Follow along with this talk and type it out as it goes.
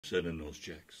Send in those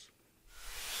checks.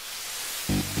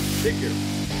 Take care.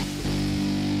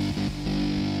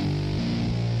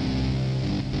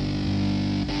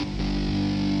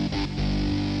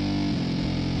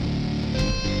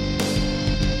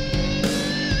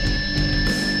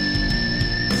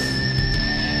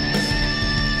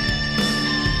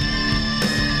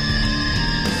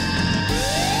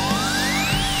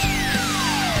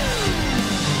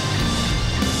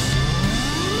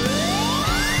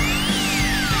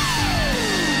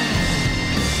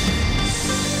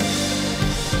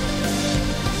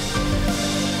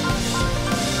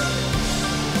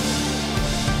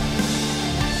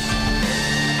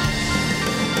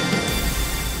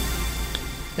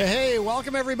 Hey,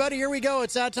 welcome everybody. Here we go.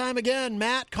 It's that time again.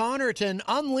 Matt Connarton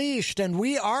Unleashed, and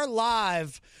we are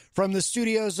live from the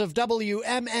studios of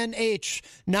WMNH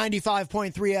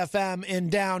 95.3 FM in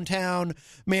downtown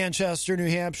Manchester, New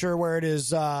Hampshire, where it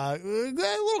is a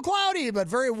little cloudy, but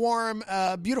very warm.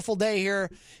 Beautiful day here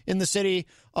in the city.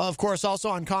 Of course, also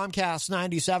on Comcast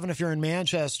 97 if you're in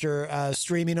Manchester,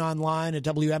 streaming online at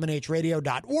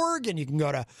WMNHradio.org, and you can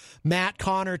go to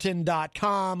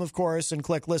mattconnarton.com, of course, and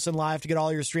click Listen Live to get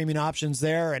all your streaming options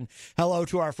there. And hello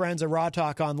to our friends at Raw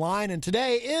Talk Online. And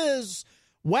today is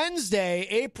Wednesday,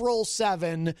 April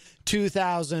 7,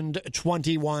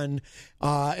 2021.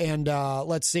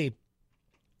 Let's see.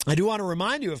 I do want to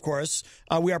remind you, of course,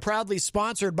 we are proudly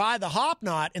sponsored by the Hop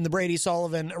Knot in the Brady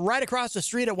Sullivan, right across the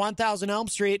street at 1000 Elm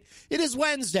Street. It is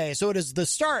Wednesday, so it is the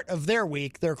start of their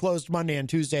week. They're closed Monday and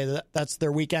Tuesday. That's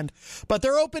their weekend. But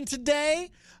they're open today.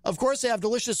 Of course, they have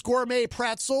delicious gourmet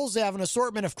pretzels. They have an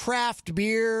assortment of craft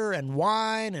beer and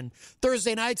wine. And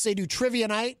Thursday nights, they do trivia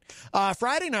night.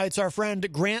 Friday nights, our friend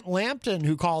Grant Lampton,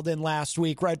 who called in last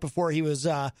week right before he was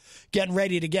getting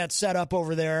ready to get set up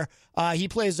over there, he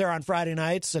plays there on Friday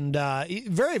nights, and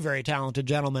very, very talented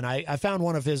gentleman. I found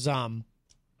one of his, I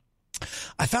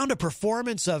found a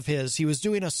performance of his. He was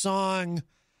doing a song,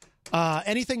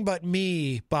 Anything But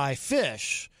Me by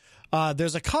Fish.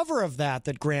 There's a cover of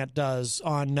that Grant does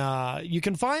on, you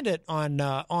can find it on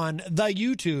the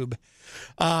YouTube.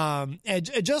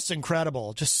 Just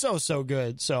incredible. Just so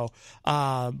good. So,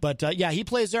 yeah, he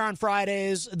plays there on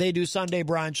Fridays. They do Sunday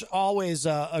brunch. Always,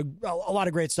 a lot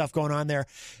of great stuff going on there.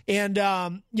 And,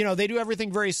 they do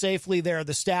everything very safely there.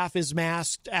 The staff is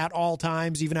masked at all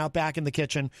times, even out back in the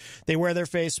kitchen. They wear their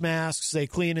face masks. They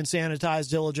clean and sanitize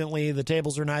diligently. The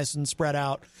tables are nice and spread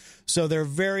out. So they're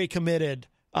very committed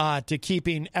to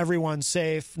keeping everyone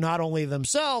safe, not only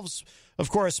themselves, of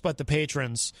course, but the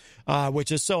patrons, which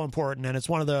is so important. And it's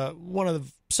one of the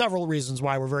several reasons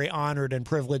why we're very honored and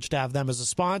privileged to have them as a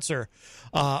sponsor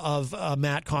of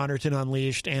Matt Connarton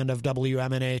Unleashed and of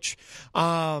WMNH.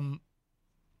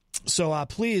 So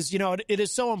please, it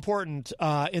is so important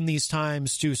in these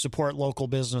times to support local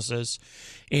businesses.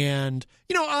 And,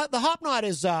 the Hop Knot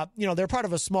is, they're part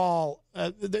of a small,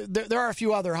 there are a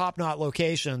few other Hop Knot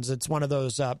locations. It's one of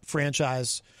those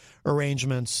franchise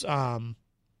arrangements.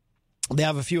 They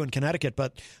have a few in Connecticut,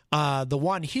 but the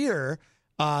one here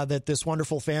that this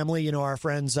wonderful family, our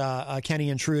friends Kenny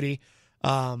and Trudy,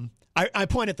 I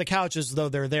point at the couch as though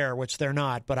they're there, which they're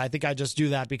not, but I think I just do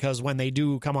that because when they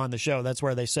do come on the show, that's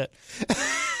where they sit.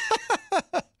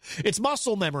 It's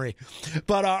muscle memory.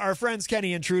 But our friends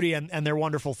Kenny and Trudy and their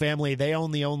wonderful family, they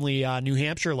own the only New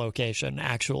Hampshire location,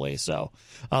 actually. So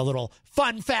a little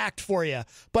fun fact for you.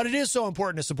 But it is so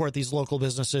important to support these local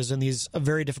businesses in these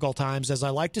very difficult times. As I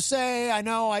like to say, I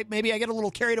know maybe I get a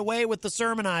little carried away with the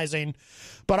sermonizing,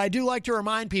 but I do like to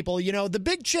remind people, the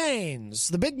big chains,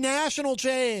 the big national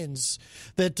chains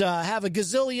that have a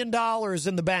gazillion dollars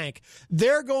in the bank,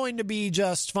 they're going to be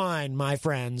just fine, my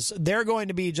friends. They're going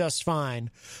to be just fine.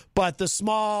 But the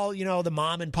small, the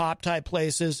mom and pop type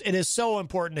places, it is so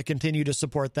important to continue to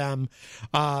support them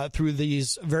through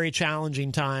these very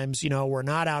challenging times. We're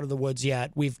not out of the woods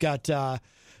yet. We've got,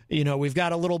 we've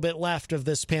got a little bit left of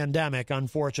this pandemic,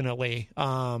 unfortunately.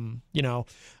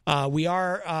 We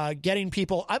are getting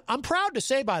people. I'm proud to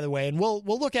say, by the way, and we'll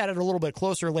look at it a little bit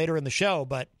closer later in the show,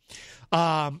 but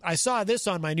I saw this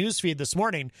on my newsfeed this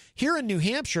morning. Here in New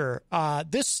Hampshire,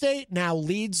 this state now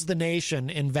leads the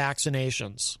nation in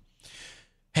vaccinations.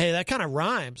 Hey, that kind of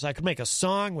rhymes. I could make a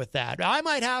song with that. I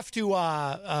might have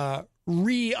to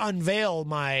re-unveil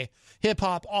my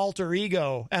hip-hop alter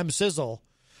ego, M. Sizzle,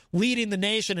 leading the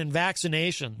nation in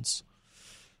vaccinations.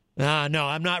 No,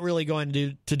 I'm not really going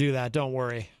to do that. Don't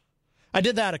worry. I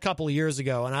did that a couple of years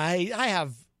ago, and I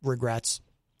have regrets.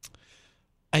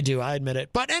 I do. I admit it.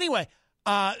 But anyway,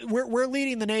 we're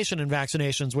leading the nation in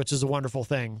vaccinations, which is a wonderful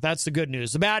thing. That's the good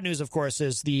news. The bad news, of course,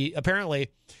 is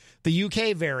apparently the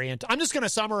UK variant. I'm just going to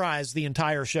summarize the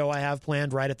entire show I have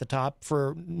planned right at the top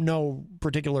for no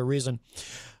particular reason.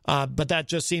 But that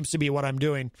just seems to be what I'm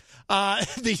doing.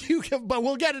 The UK, but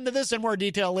we'll get into this in more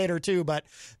detail later too. But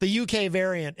the UK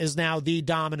variant is now the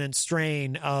dominant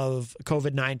strain of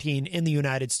COVID-19 in the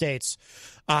United States.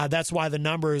 That's why the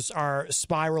numbers are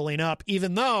spiraling up,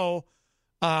 even though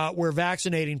we're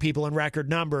vaccinating people in record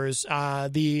numbers.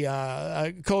 The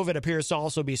COVID appears to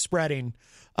also be spreading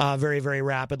very, very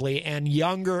rapidly, and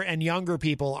younger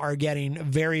people are getting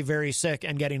very, very sick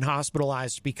and getting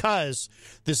hospitalized because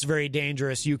this very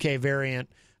dangerous UK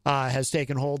variant has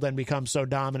taken hold and become so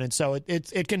dominant. So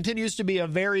it continues to be a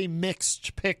very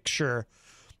mixed picture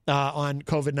on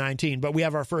COVID-19. But we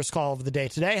have our first call of the day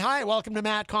today. Hi, welcome to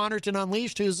Matt Connarton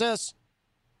Unleashed. Who's this?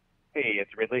 Hey,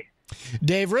 it's Ridley.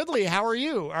 Dave Ridley, how are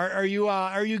you? Are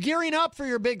you gearing up for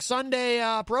your big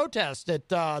Sunday protest at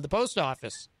the post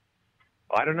office?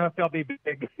 Well, I don't know if they'll be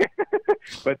big,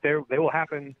 but they will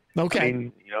happen. Okay. I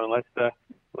mean, unless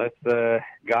the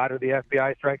God or the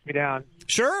FBI strikes me down.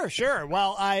 Sure.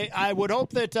 Well, I would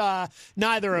hope that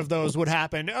neither of those would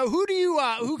happen.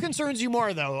 Who concerns you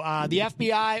more though, the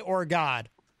FBI or God?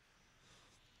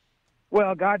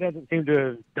 Well, God doesn't seem to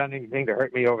have done anything to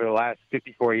hurt me over the last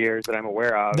 54 years that I'm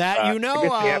aware of. That you know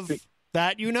of.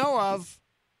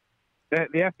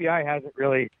 The FBI hasn't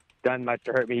really done much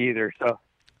to hurt me either, so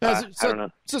I don't know.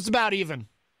 So it's about even.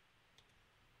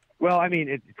 Well, I mean,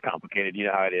 it's complicated. You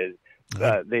know how it is.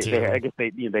 I guess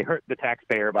they hurt the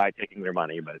taxpayer by taking their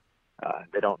money, but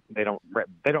they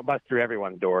don't bust through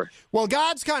everyone's door. Well,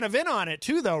 God's kind of in on it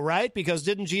too, though, right? Because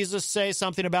didn't Jesus say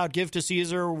something about give to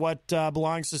Caesar what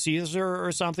belongs to Caesar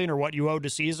or something, or what you owe to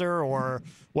Caesar, or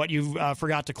what you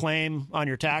forgot to claim on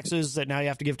your taxes that now you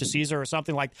have to give to Caesar, or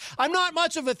something like? I'm not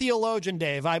much of a theologian,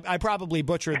 Dave. I probably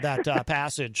butchered that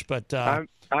passage, but I'm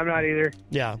not either.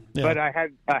 Yeah. But I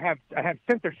have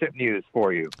censorship news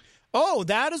for you. Oh,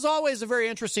 that is always a very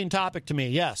interesting topic to me.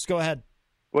 Yes, go ahead.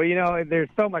 Well, there's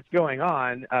so much going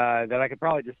on that I could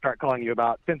probably just start calling you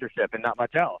about censorship and not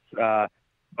much else.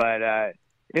 But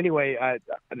anyway,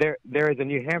 there is a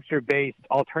New Hampshire-based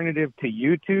alternative to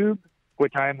YouTube,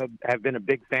 which I have been a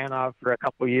big fan of for a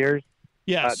couple of years.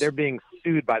 Yes. They're being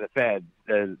sued by the feds.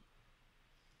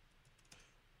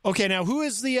 Okay, now who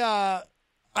is the...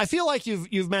 I feel like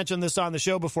you've mentioned this on the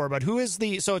show before, but who is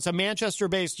the... So it's a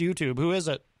Manchester-based YouTube. Who is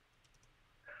it?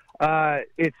 They're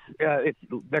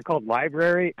called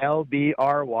Library,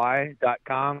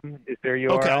 LBRY.com is their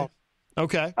URL.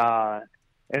 Okay.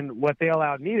 And what they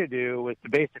allowed me to do was to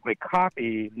basically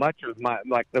copy much of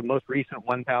the most recent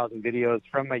 1,000 videos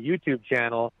from my YouTube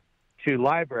channel to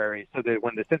Library, so that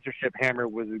when the censorship hammer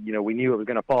was, we knew it was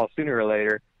going to fall sooner or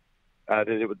later, that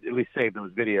it would at least save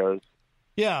those videos.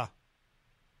 Yeah.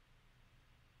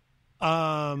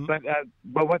 I'm sorry,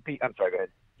 go ahead.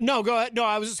 No, go ahead. No,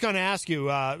 I was just going to ask you.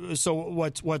 So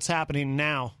what's happening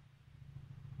now?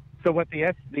 So what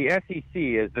the SEC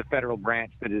is the federal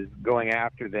branch that is going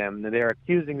after them. They're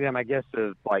accusing them, I guess,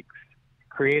 of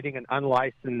creating an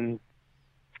unlicensed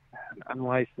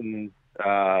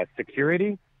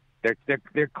security.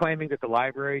 They're claiming that the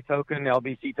library token,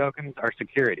 LBC tokens, are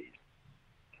securities.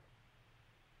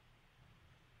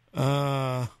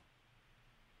 I'm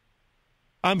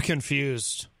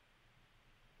confused.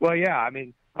 Well, yeah, I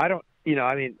mean,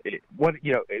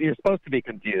 you're supposed to be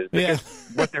confused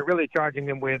because what they're really charging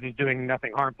them with is doing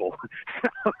nothing harmful.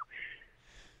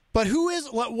 But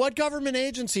what government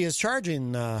agency is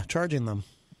charging them?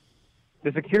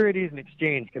 The Securities and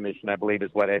Exchange Commission, I believe,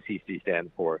 is what SEC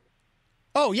stands for.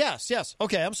 Oh, yes.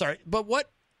 Okay, I'm sorry. But what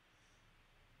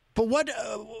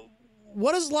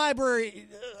is Library?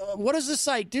 What does this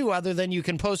site do other than you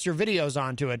can post your videos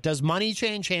onto it? Does money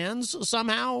change hands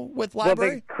somehow with Library?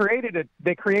 Well,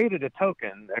 they created a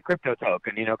token, a crypto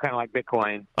token, kind of like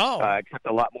Bitcoin. Oh, except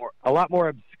a lot more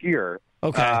obscure.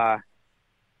 Okay.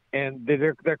 And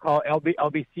they're called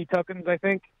LBC tokens, I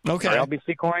think. Okay. Or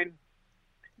LBC coin.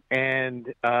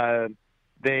 And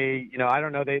they, I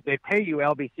don't know, they pay you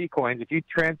LBC coins. If you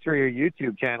transfer your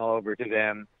YouTube channel over to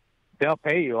them, they'll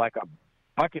pay you like a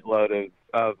bucket load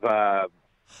of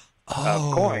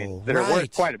coins that are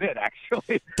worth quite a bit,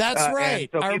 actually. That's right.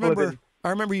 So I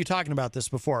remember you talking about this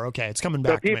before. Okay, it's coming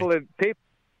back. So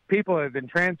people have been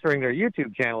transferring their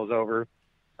YouTube channels over,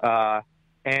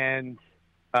 and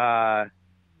they're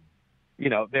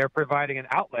providing an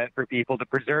outlet for people to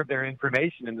preserve their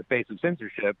information in the face of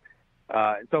censorship.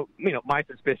 So my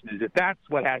suspicion is that that's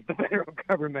what has the federal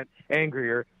government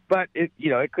angrier. But it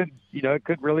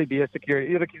could really be a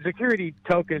security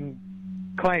token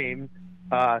claim.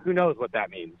 Who knows what that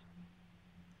means?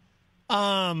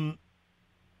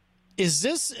 Is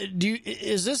this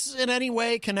in any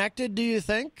way connected, do you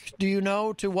think? Do you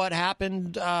know to what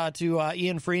happened to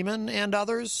Ian Freeman and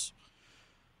others?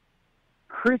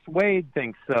 Chris Wade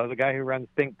thinks so, the guy who runs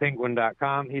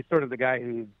thinkpenguin.com. He's sort of the guy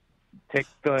who's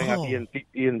filling up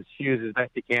Ian's shoes as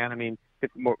best he can. I mean,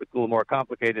 it's a little more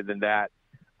complicated than that.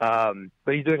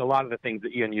 But he's doing a lot of the things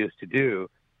that Ian used to do.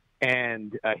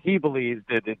 And he believes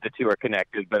that the two are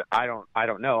connected, but I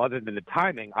don't know. Other than the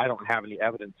timing, I don't have any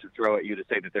evidence to throw at you to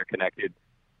say that they're connected.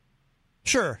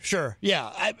 Sure.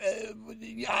 Yeah.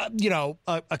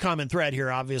 A common thread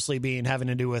here, obviously, having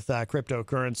to do with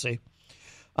cryptocurrency.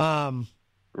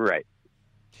 Right.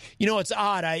 It's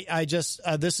odd. I just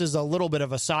this is a little bit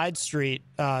of a side street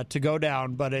to go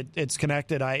down, but it's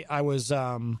connected. I was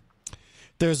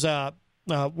there's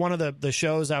one of the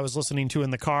shows I was listening to in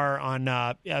the car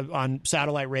on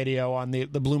satellite radio on the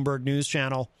Bloomberg News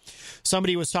channel.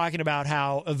 Somebody was talking about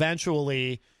how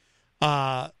eventually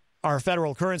our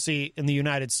federal currency in the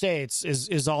United States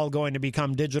is all going to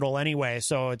become digital anyway.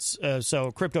 So it's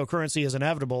so cryptocurrency is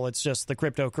inevitable. It's just the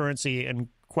cryptocurrency in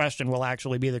question will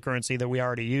actually be the currency that we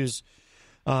already use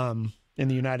in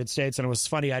the United States. And it was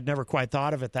funny. I'd never quite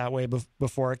thought of it that way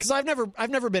before, because I've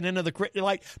never been into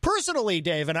personally,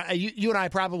 Dave, and you and I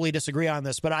probably disagree on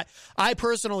this, but I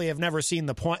personally have never seen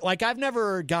the point. Like, I've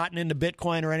never gotten into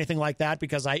Bitcoin or anything like that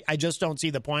because I just don't see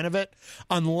the point of it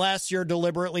unless you're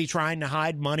deliberately trying to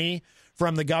hide money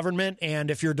from the government.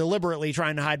 And if you're deliberately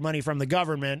trying to hide money from the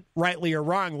government, rightly or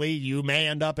wrongly, you may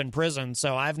end up in prison.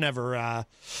 So I've never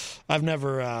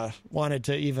wanted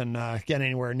to even get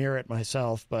anywhere near it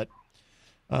myself, but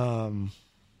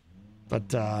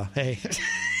hey,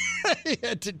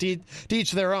 to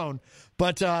each their own.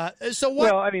 But so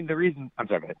what? Well, I mean, the reason. I'm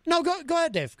sorry. Go ahead. No, go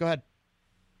ahead, Dave. Go ahead.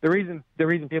 The reason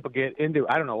people get into,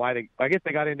 I don't know why I guess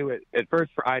they got into it at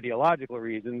first for ideological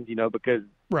reasons, because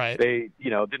right. They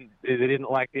didn't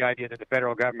like the idea that the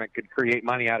federal government could create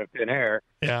money out of thin air,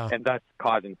 and thus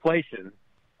cause inflation.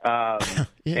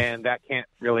 And that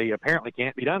apparently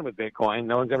can't be done with Bitcoin.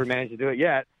 No one's ever managed to do it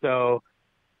yet. So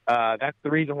that's the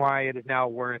reason why it is now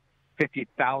worth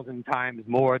 50,000 times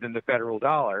more than the federal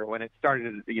dollar when it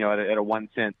started, at a 1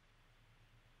 cent,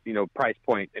 price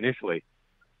point initially.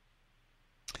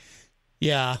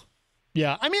 Yeah.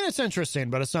 I mean, it's interesting,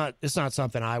 but it's not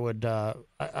something I would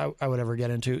ever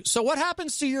get into. So what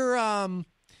happens to your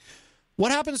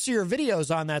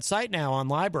videos on that site now on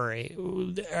Library?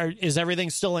 Is everything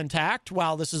still intact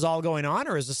while this is all going on,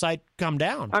 or has the site come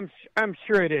down? I'm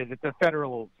sure it is. It's a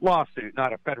federal lawsuit,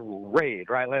 not a federal raid,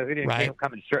 right? They didn't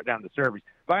come and shut down the servers.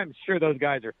 But I'm sure those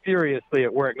guys are furiously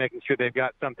at work making sure they've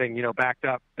got something, backed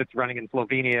up that's running in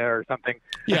Slovenia or something.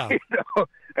 Yeah.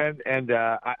 And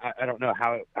I don't know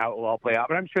how it will all play out,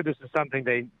 but I'm sure this is something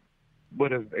they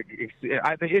would have.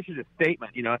 They issued a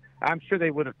statement. I'm sure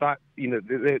they would have thought.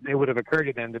 They would have occurred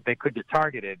to them that they could get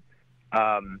targeted,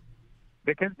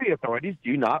 because the authorities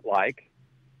do not like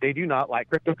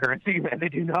cryptocurrency, and they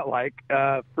do not like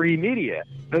free media.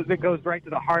 That goes right to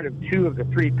the heart of two of the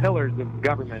three pillars of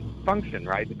government function.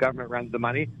 Right, the government runs the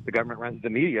money, the government runs the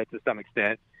media to some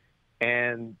extent,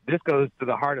 and this goes to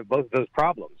the heart of both of those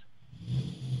problems.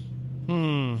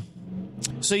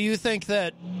 So you think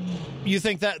that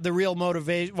the real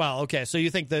motivation? Well, okay. So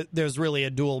you think that there's really a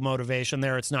dual motivation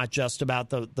there? It's not just about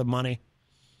the money.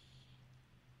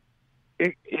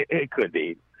 It could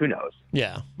be. Who knows?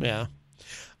 Yeah.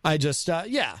 I just I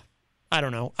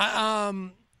don't know.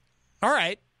 All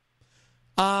right.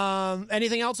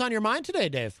 Anything else on your mind today,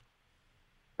 Dave?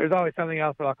 There's always something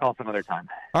else, but I'll call some other time.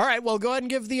 All right. Well, go ahead and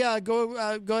give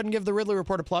the Ridley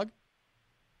Report a plug.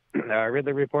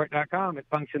 RidleyReport.com. It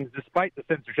functions despite the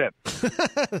censorship.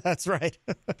 That's right.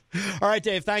 All right,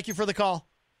 Dave. Thank you for the call.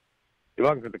 You're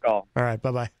welcome for the call. All right.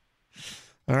 Bye-bye.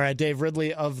 All right, Dave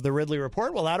Ridley of the Ridley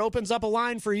Report. Well, that opens up a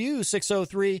line for you,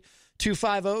 603-250-6007,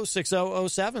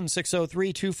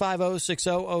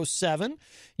 603-250-6007.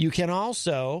 You can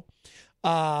also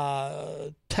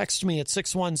text me at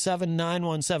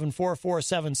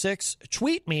 617-917-4476,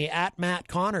 tweet me at Matt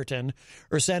Connarton,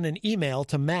 or send an email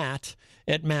to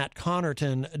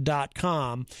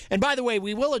matt@mattconnerton.com. And by the way,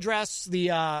 we will address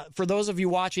for those of you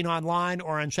watching online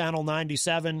or on Channel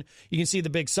 97, you can see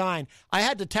the big sign. I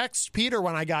had to text Peter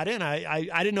when I got in.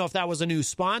 I didn't know if that was a new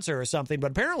sponsor or something, but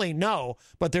apparently no.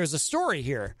 But there's a story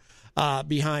here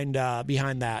behind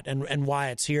that and why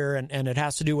it's here, and it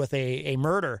has to do with a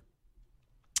murder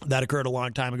That occurred a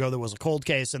long time ago. There was a cold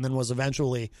case and then was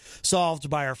eventually solved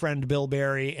by our friend Bill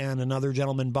Barry and another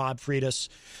gentleman, Bob Freitas.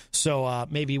 So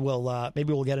maybe we'll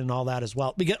get into all that as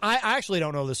well. Because I actually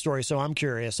don't know the story, so I'm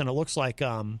curious. And it looks like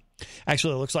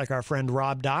our friend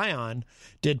Rob Dion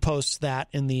did post that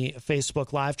in the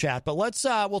Facebook live chat. But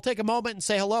we'll take a moment and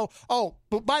say hello. Oh,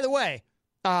 but by the way,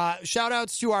 shout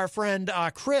outs to our friend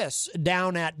Chris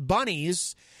down at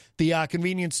Bunny's, the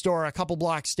convenience store a couple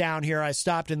blocks down here. I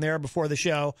stopped in there before the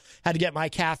show, had to get my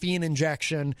caffeine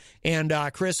injection, and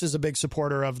Chris is a big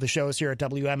supporter of the shows here at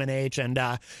WMNH,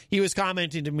 and he was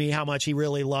commenting to me how much he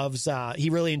really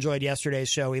enjoyed yesterday's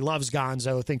show. He loves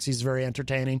Gonzo, thinks he's very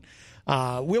entertaining.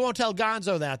 We won't tell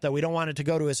Gonzo that, though. We don't want it to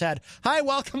go to his head. Hi,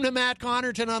 welcome to Matt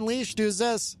Connarton Unleashed. Who's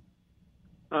this?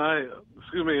 Hi,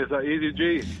 excuse me, it's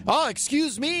Eazy-G. Oh,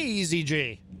 excuse me,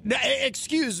 Eazy-G.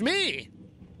 Excuse me.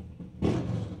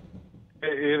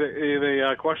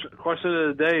 The question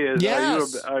of the day is: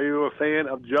 yes. Are you a fan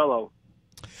of Jell-O?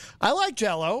 I like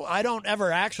Jell-O. I don't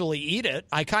ever actually eat it.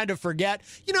 I kind of forget.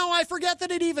 I forget that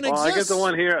it even exists. I get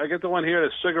the one here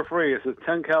that's sugar free. It's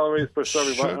 10 calories per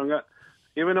serving. But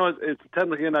even though it's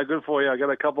technically not good for you, I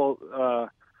got a couple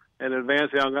in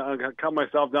advance. I'm going to cut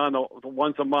myself down to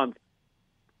once a month.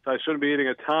 So I shouldn't be eating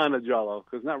a ton of Jell-O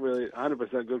because it's not really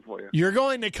 100% good for you. You're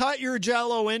going to cut your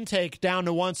Jell-O intake down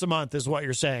to once a month, is what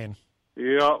you're saying.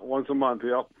 Yeah, once a month.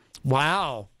 Yep.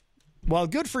 Wow. Well,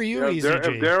 good for you, Eazy-G.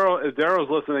 If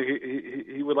Daryl's listening,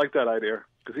 he would like that idea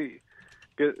because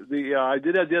I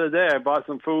did that the other day. I bought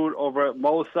some food over at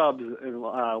Moe's Subs, and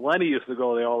Lenny used to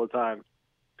go there all the time.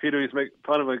 Peter used to make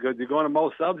fun of me. Goes, "You going to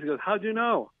Moe's Subs?" He goes, "How'd you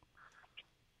know?"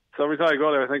 So every time I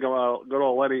go there, I think I'll go to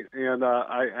Lenny, and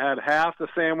I had half the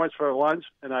sandwich for lunch,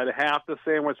 and I had half the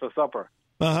sandwich for supper.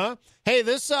 Hey,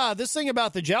 this thing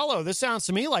about the Jell-O, this sounds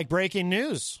to me like breaking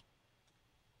news.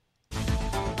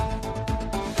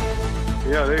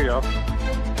 Yeah, there you go.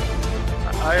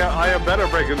 I have better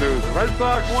breaking news. Red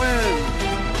Sox win.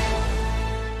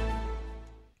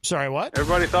 Sorry, what?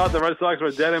 Everybody thought the Red Sox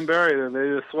were dead and buried, and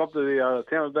they just swept the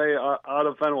Tampa Bay out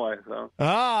of Fenway. So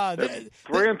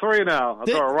 3-3 now.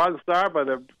 After a rotten start, but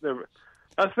they're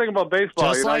that's the thing about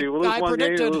baseball. You lose one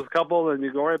game, you lose a couple, and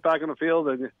you go right back in the field,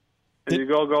 and you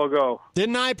go.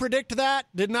 Didn't I predict that?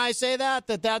 Didn't I say that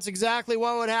that's exactly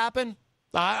what would happen?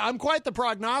 I'm quite the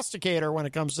prognosticator when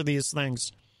it comes to these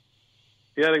things.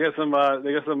 Yeah, they get some.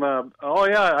 Oh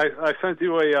yeah, I sent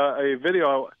you a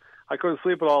video. I couldn't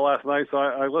sleep at all last night, so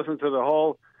I listened to the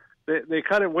whole. They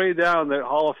cut it way down, the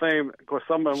Hall of Fame. Of course,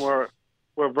 some of them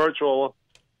were virtual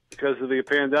because of the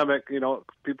pandemic.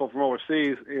 People from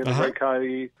overseas and the Great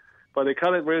Khali, but they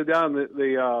cut it way down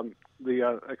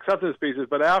the acceptance speeches.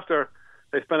 But after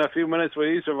they spent a few minutes with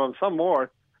each of them, some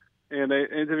more. And they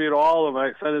interviewed all of them.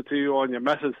 I sent it to you on your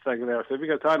message thing there. So if you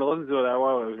got time to listen to it, it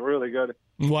was really good.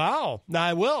 Wow,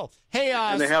 I will. Hey,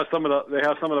 and they have some of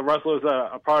the wrestlers that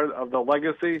are part of the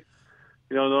legacy.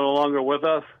 They're no longer with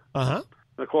us. And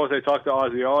of course, they talked to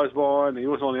Ozzy Osbourne. He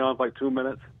was only on for like 2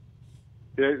 minutes.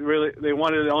 They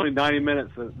wanted only 90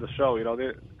 minutes of the show.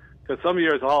 Because some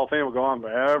years the Hall of Fame will go on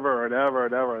forever and ever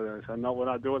and ever. And they said, no, we're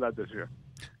not doing that this year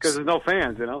because there's no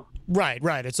fans.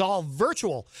 Right. It's all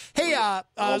virtual. Hey,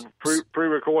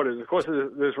 pre-recorded. Of course,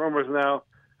 there's rumors now.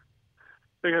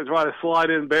 They're going to try to slide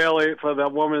in Bailey for the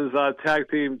women's tag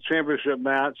team championship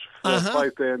match to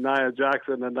fight Nia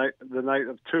Jackson the night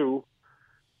of 2.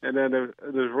 And then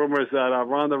there's rumors that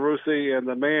Ronda Rousey and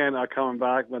the Man are coming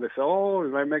back, but they say, we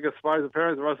might make a surprise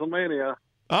appearance at WrestleMania.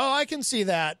 Oh, I can see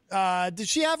that. Did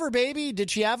she have her baby?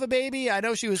 Did she have a baby? I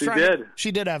know she was trying. Did.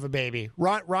 She did have a baby.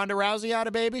 Ronda Rousey had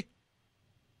a baby?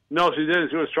 No, she didn't.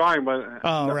 She was trying, but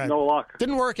no luck.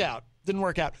 Didn't work out.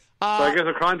 So I guess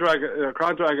her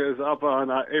contract is up on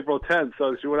April 10th,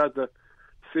 so she would have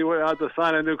to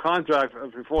sign a new contract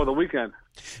before the weekend.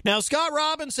 Now, Scott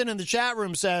Robinson in the chat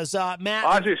room says, Matt...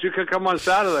 Actually, she could come on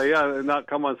Saturday, and not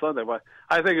come on Sunday. But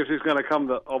I think if she's going to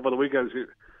come over the weekend,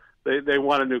 they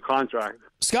want a new contract.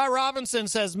 Scott Robinson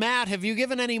says, Matt, have you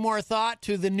given any more thought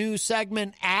to the new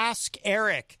segment, Ask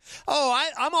Eric? Oh,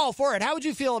 I'm all for it. How would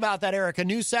you feel about that, Eric? A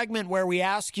new segment where we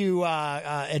ask you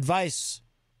advice.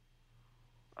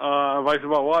 Advice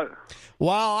about what?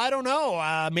 Well, I don't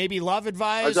know. Maybe love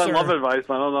advice. I've done love advice.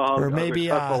 I don't know how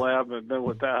successful I have been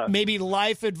with that. Maybe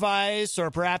life advice or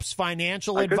perhaps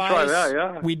financial advice. I could try that,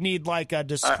 yeah. We'd need like a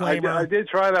disclaimer. I did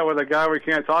try that with a guy we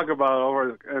can't talk about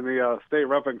over in the state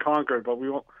rep in Concord, but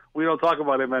we don't talk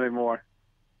about him anymore.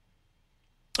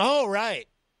 Oh, right.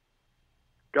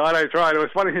 God, I tried. It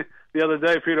was funny. The other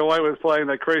day, Peter White was playing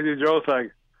that Crazy Joe thing.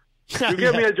 You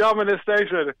give me a job in this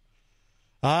station.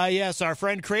 Yes, our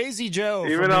friend Crazy Joe.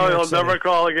 Even though he'll never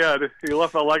call again. He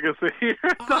left a legacy.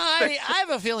 I have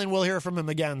a feeling we'll hear from him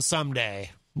again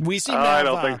someday. We seem to I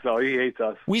don't think so. He hates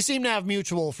us. We seem to have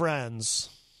mutual friends.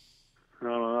 I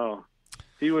don't know.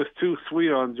 He was too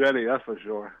sweet on Jenny, that's for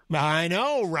sure. I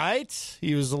know, right?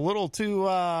 He was a little too.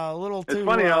 It's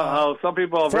funny how some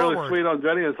people are forward. really sweet on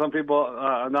Jenny, and some people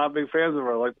are not big fans of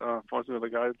her. Like, unfortunately,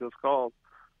 the guy who just called.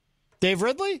 Dave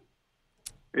Ridley?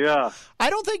 Yeah. I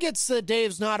don't think it's that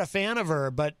Dave's not a fan of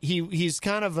her, but he's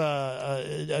kind of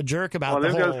a jerk about the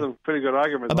whole. Well, they've got some pretty good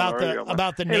arguments about on the radio,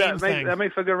 about the name thing. That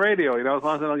makes for good radio, as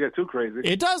long as they don't get too crazy.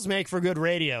 It does make for good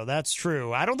radio. That's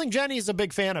true. I don't think Jenny's a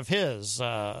big fan of his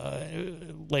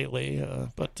lately,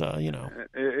 but Yeah,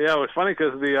 it was funny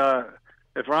because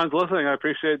if Ron's listening, I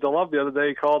appreciate the love. The other day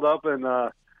he called up and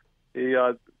he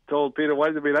told Peter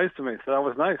White to be nice to me, so that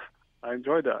was nice. I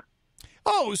enjoyed that.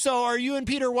 Oh, so are you and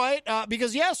Peter White?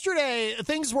 Because yesterday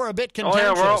things were a bit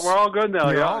contentious. Oh yeah, we're all good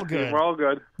now. You're yeah, all good. We're all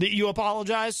good. You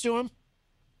apologized to him?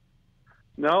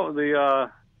 No, yeah,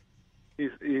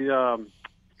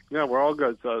 we're all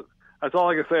good. So that's all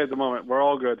I can say at the moment. We're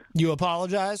all good. You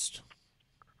apologized?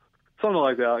 Something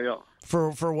like that. Yeah.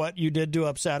 For what you did to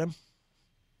upset him?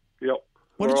 Yep.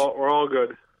 We're all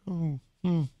good.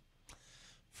 Mm-hmm.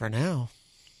 For now.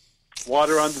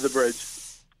 Water under the bridge.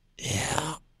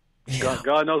 Yeah.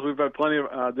 God knows we've had plenty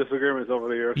of disagreements over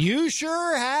the years. You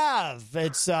sure have.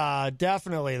 It's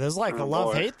definitely, there's like a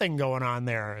love-hate thing going on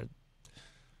there.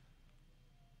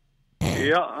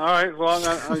 Yeah. All right. Well,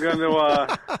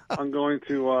 I'm going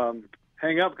to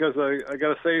hang up because I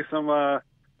got to say some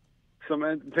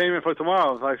entertainment for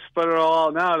tomorrow. If I split it all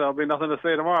out now, there'll be nothing to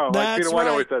say tomorrow. That's like Peter White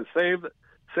right. always said,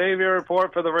 save your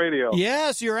report for the radio.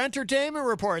 Yes, your entertainment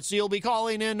report. So you'll be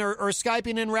calling in or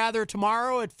Skyping in rather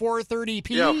tomorrow at 4:30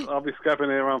 p.m. Yes, I'll be Skyping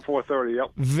in around 4:30.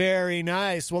 Yep. Very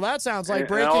nice. Well, that sounds like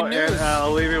breaking news. And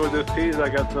I'll leave you with this tease. I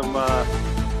got some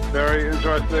very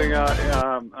interesting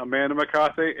Amanda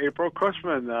McCarthy, April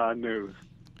Cushman news.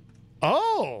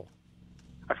 Oh.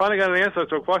 I finally got an answer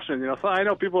to a question. So I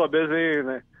know people are busy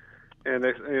and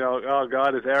they oh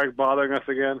God, is Eric bothering us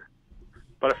again?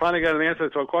 But I finally got an answer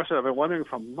to a question I've been wondering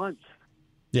for months.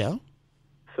 Yeah.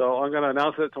 So I'm going to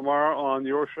announce it tomorrow on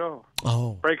your show.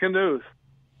 Oh. Breaking news.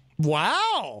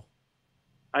 Wow.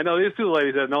 I know these two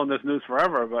ladies have known this news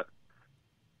forever, but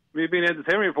me being an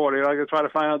entertainment reporter, I can try to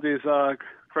find out these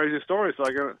crazy stories so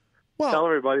I can tell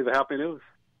everybody the happy news.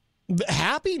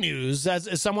 Happy news?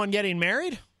 As someone getting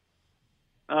married?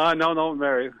 No,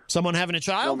 married. Someone having a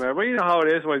child? No, married. Well, you know how it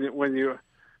is when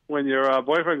you're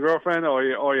boyfriend, girlfriend, or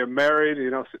you're married.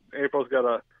 April's got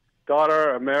a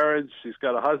daughter, a marriage. She's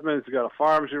got a husband. She's got a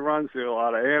farm she runs. She's got a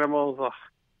lot of animals. Ugh.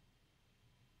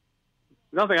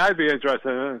 Nothing I'd be interested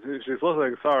in. She's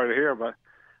listening. Sorry to hear, but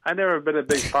I've never been a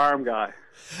big farm guy.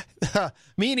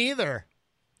 Me neither.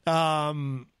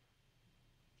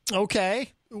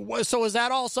 Okay. So is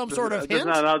that all some sort of hint? Just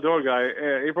not an outdoor guy.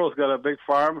 April's got a big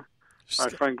farm. My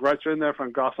friend Gretchen there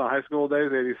from Goffstown High School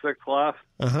days, 86 class.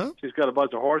 Uh-huh. She's got a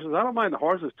bunch of horses. I don't mind the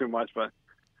horses too much, but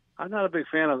I'm not a big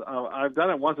fan of. I've done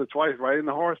it once or twice riding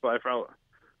the horse, but I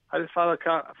just found it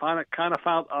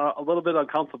a little bit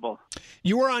uncomfortable.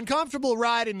 You were uncomfortable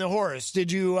riding the horse. Did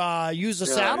you use a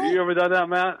saddle? You ever done that,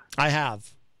 Matt? I have.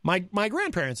 My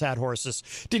grandparents had horses.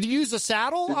 Did you use a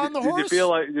saddle on the horse? Did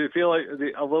you feel like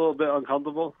a little bit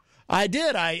uncomfortable? I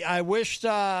did. I wished,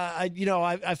 I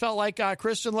felt like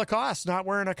Christian Lacoss not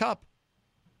wearing a cup.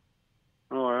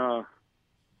 Oh,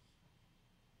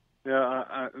 yeah.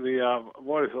 Yeah,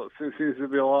 boy, it seems to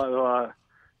be a lot of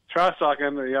trash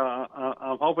talking. Yeah,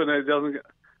 I'm hoping that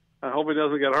I hope he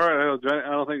doesn't get hurt. I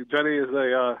don't think Jenny is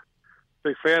a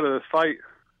big fan of this fight.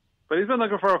 But he's been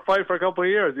looking for a fight for a couple of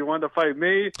years. He wanted to fight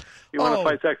me. He wanted to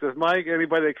fight Texas Mike.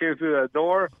 Anybody that came through that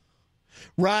door.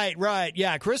 Right.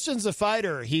 Yeah, Christian's a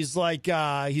fighter. He's like,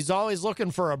 he's always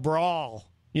looking for a brawl,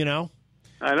 I know.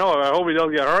 I hope he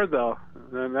doesn't get hurt, though.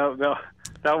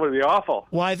 That would be awful.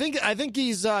 Well, I think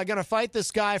he's going to fight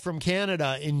this guy from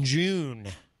Canada in June.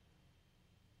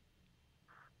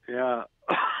 Yeah.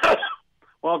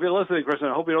 Well, if you're listening, Christian,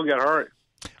 I hope you don't get hurt.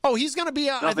 Oh, he's going to be...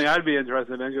 I'd be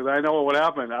interested in, because I know what would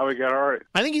happen. I would get hurt.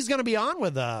 I think he's going to be on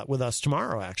with us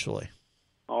tomorrow, actually.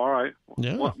 All right.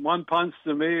 Yeah. One punch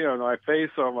to me or my face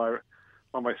or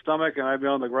my stomach, and I'd be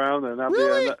on the ground, and that'd be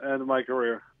the end of my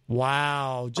career.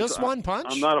 Wow. Just one punch?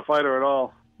 I'm not a fighter at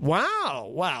all.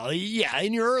 Wow. Yeah,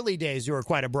 in your early days, you were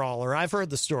quite a brawler. I've heard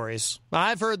the stories.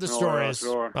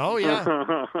 Sure. Oh, yeah.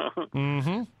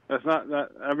 Mm-hmm. That's not that.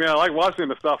 I mean, I like watching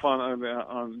the stuff on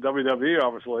WWE,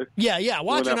 obviously. Yeah.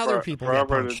 Watching other people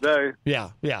forever and a day.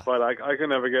 Yeah. But I can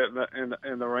never get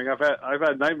in the ring. I've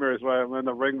had nightmares where I'm in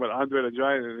the ring with Andre the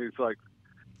Giant, and he's like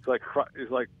he's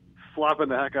like slapping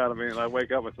the heck out of me, and I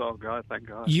wake up and say, "Oh God, thank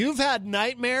God." You've had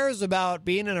nightmares about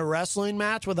being in a wrestling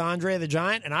match with Andre the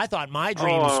Giant, and I thought my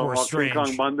dreams were strange. King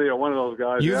Kong Bundy or one of those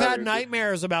guys. You've had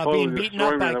nightmares about being beaten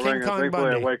up by King Kong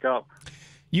Bundy. I wake up.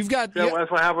 You've got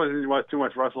that's what happens when you watch too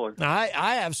much wrestling.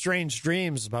 I have strange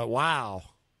dreams, but wow.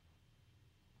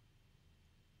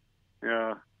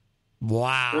 Yeah.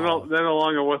 Wow. They're no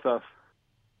longer with us.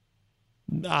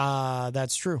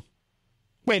 That's true.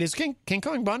 Wait, is King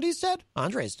Kong Bundy's dead?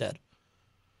 Andre's dead.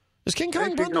 Is King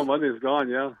Kong Bundy? King Kong Bundy is gone,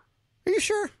 yeah. Are you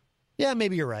sure? Yeah,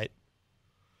 maybe you're right.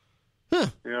 Huh.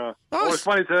 Yeah. Oh, it's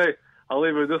funny today. I'll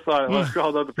leave it this side. I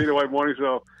called up the Peter White Morning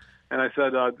Show, and I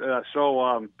said,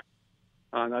 show,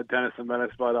 not Dennis and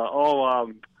Menace, but,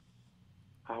 one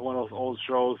of those old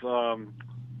shows, I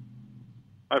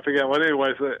forget what.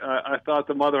 Anyways, I thought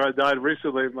the mother had died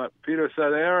recently, but Peter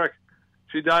said, Eric,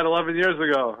 she died 11 years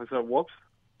ago. I said, whoops.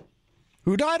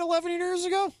 Who died 11 years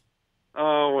ago? It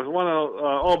was one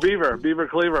of Beaver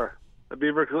Cleaver, the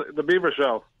Beaver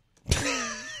Show.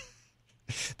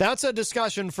 That's a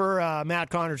discussion for Matt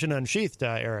Connarton Unsheathed,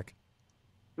 Eric.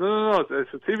 No,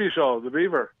 it's a TV show, The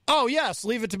Beaver. Oh yes,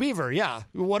 Leave It to Beaver. Yeah.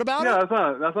 What about it? Yeah,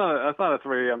 that's not a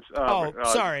 3 a.m.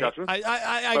 Sorry, discussion.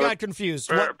 I got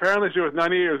confused. Apparently, she was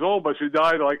 90 years old, but she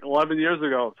died like 11 years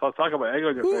ago. So talk about egg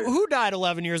on your face. Who died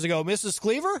 11 years ago? Mrs.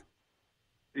 Cleaver?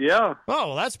 Yeah. Oh,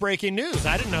 well, that's breaking news.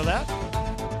 I didn't know that.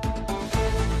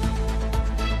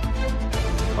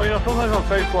 Well, sometimes on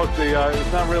Facebook,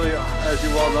 it's not really, as you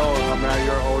well know, Matt,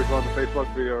 you're always on the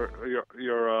Facebook for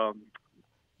your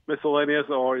miscellaneous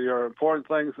or your important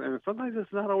things, and sometimes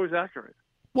it's not always accurate.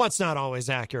 What's not always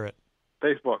accurate?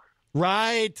 Facebook.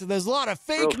 Right. There's a lot of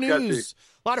fake news.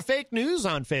 A lot of fake news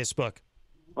on Facebook.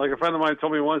 Like a friend of mine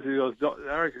told me once, he goes,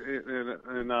 Eric,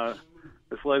 and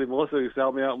this lady, Melissa, used to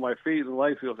help me out with my feet and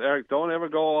legs. He goes, Eric, don't ever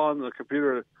go on the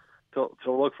computer to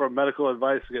look for medical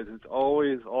advice because it's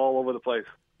always all over the place.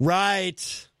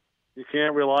 Right. You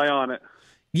can't rely on it.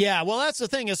 Yeah, well, that's the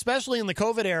thing, especially in the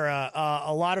COVID era.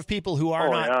 A lot of people who are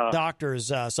not doctors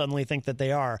suddenly think that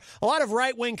they are. A lot of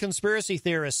right-wing conspiracy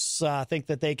theorists think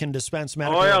that they can dispense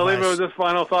medical advice. Leave it with this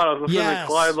final thought. I was listening to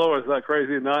Clyde Lewis, that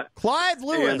crazy nut. Clyde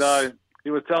Lewis. And he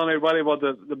was telling everybody about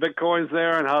the Bitcoins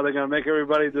there and how they're going to make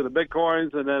everybody do the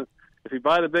Bitcoins. And then if you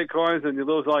buy the Bitcoins and you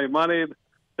lose all your money,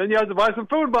 then you have to buy some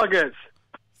food buckets.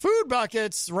 Food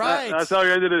buckets, right. That's how he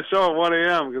ended his show at 1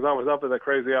 a.m. because I was up at that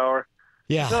crazy hour.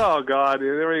 Yeah. Oh, God.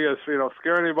 There he is,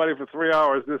 scaring everybody for 3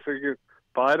 hours just so you can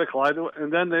buy the Clyde.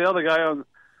 And then the other guy on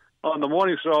the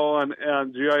morning show on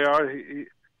GIR,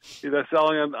 they're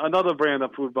selling another brand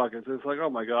of food buckets. It's like,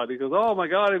 oh, my God. He goes, oh, my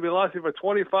God, he'd be lasting for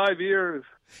 25 years.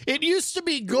 It used to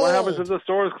be gold. What happens if the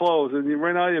stores close and you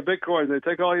run out of your Bitcoin? They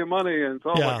take all your money, and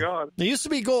my God. It used to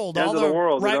be gold. All the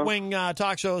right-wing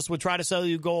talk shows would try to sell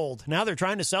you gold. Now they're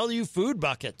trying to sell you food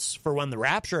buckets for when the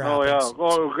rapture happens. Oh, yeah.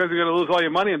 Well, because you're going to lose all your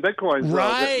money in Bitcoin.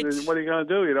 Right. So what are you going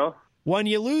to do, When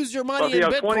you lose your money in Bitcoin. If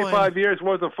you have 25 years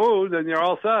worth of food, then you're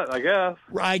all set, I guess.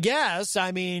 I guess.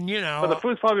 I mean, But the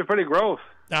food's probably pretty gross.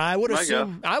 I would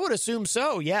assume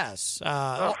so, yes.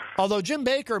 Although Jim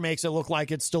Baker makes it look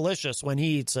like it's delicious when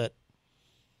he eats it.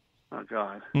 Oh,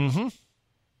 God. Mm-hmm.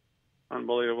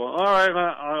 Unbelievable. All right,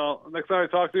 next time I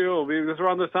talk to you, it'll be just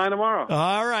around this time tomorrow.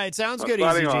 All right, sounds good,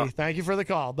 Eazy-G. Thank you for the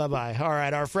call. Bye-bye. All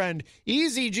right, our friend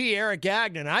Eazy-G, Eric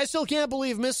Gagnon. I still can't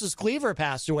believe Mrs. Cleaver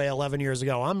passed away 11 years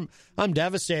ago. I'm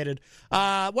devastated.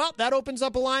 Well, that opens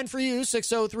up a line for you,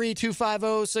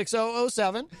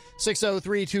 603-250-6007,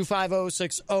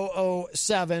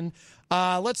 603-250-6007.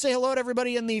 Let's say hello to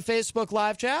everybody in the Facebook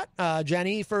live chat.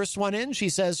 Jenny, first one in. She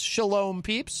says, shalom,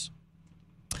 peeps.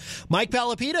 Mike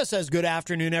Palapita says, good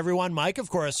afternoon, everyone. Mike, of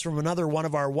course, from another one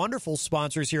of our wonderful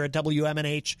sponsors here at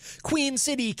WMNH, Queen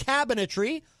City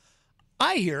Cabinetry.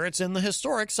 I hear it's in the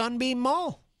historic Sunbeam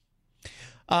Mall.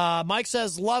 Mike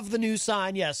says, love the new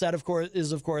sign. Yes, that, of course,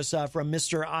 is from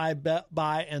Mr. I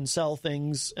Buy and Sell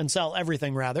Things, and Sell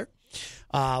Everything, rather.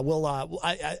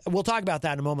 We'll talk about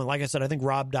that in a moment. Like I said, I think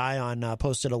Rob Dion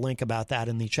posted a link about that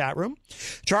in the chat room.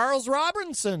 Charles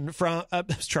Robinson,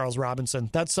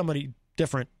 that's somebody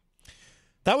different.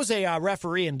 That was a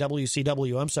referee in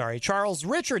WCW. I'm sorry. Charles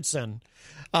Richardson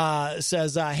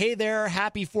says, hey there,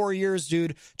 happy 4 years,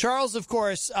 dude. Charles, of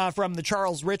course, from the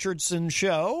Charles Richardson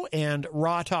Show and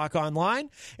Raw Talk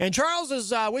Online. And Charles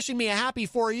is wishing me a happy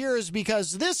 4 years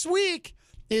because this week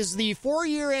is the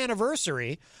 4-year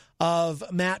anniversary of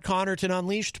Matt Connarton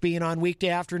Unleashed being on weekday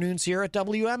afternoons here at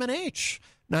WMNH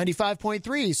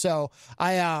 95.3. So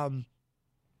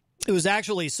it was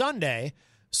actually Sunday.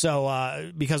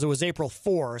 So, because it was April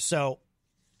 4. So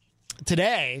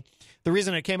today, the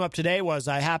reason it came up today was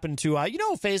I happened to,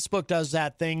 Facebook does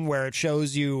that thing where it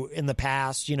shows you in the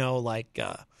past,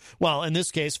 well, in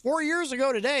this case, 4 years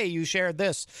ago today, you shared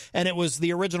this, and it was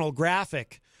the original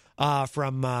graphic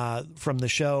from the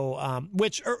show,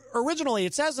 which originally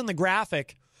it says in the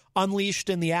graphic, Unleashed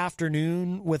in the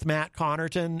Afternoon with Matt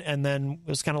Connarton, and then it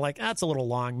was kind of like, that's a little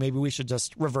long. Maybe we should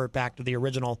just revert back to the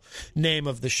original name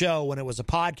of the show when it was a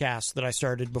podcast that I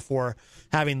started before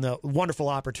having the wonderful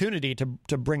opportunity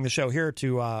to bring the show here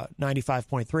to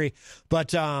 95.3.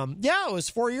 But it was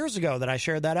 4 years ago that I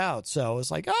shared that out. So it was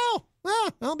like,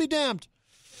 I'll be damned.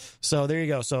 So there you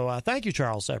go. So thank you,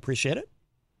 Charles. I appreciate it.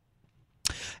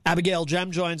 Abigail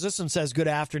Jem joins us and says, good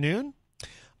afternoon.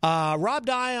 Rob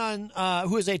Dion,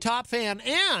 who is a top fan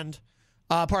and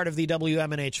part of the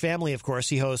WMNH family, of course.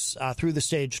 He hosts Through the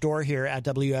Stage Door here at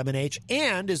WMNH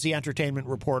and is the entertainment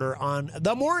reporter on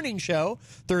The Morning Show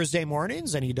Thursday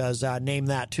mornings, and he does Name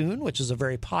That Tune, which is a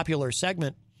very popular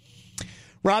segment.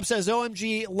 Rob says,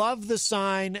 OMG, love the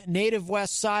sign, native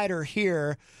West Sider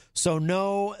here, so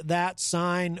know that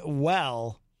sign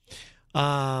well.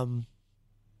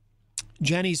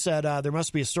 Jenny said there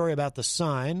must be a story about the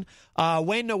sign.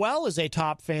 Wayne Noel is a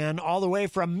top fan all the way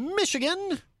from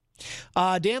Michigan.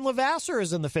 Dan Lavasser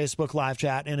is in the Facebook live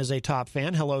chat and is a top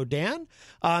fan. Hello, Dan.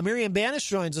 Miriam Banish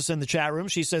joins us in the chat room.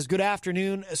 She says, good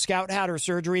afternoon. Scout had her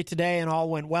surgery today and all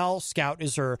went well. Scout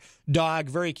is her dog.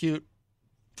 Very cute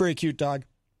dog.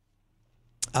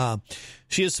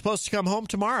 She is supposed to come home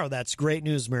tomorrow. That's great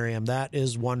news, Miriam. That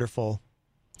is wonderful.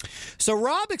 So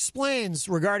Rob explains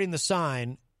regarding the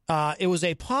sign. It was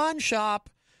a pawn shop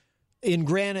in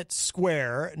Granite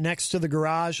Square next to the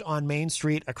garage on Main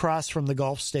Street across from the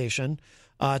Gulf Station.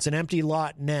 It's an empty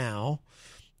lot now.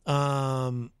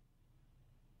 And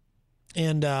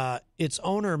its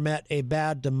owner met a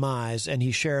bad demise, and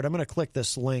he shared. I'm going to click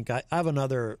this link. I have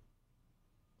another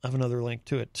link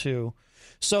to it too.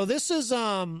 So this is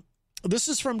from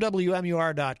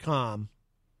WMUR.com.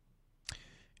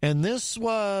 And this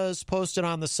was posted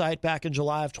on the site back in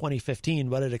July of 2015,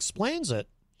 but it explains it.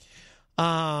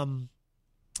 After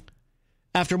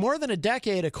more than a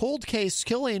decade, a cold case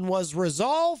killing was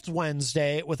resolved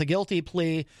Wednesday with a guilty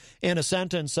plea and a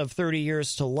sentence of 30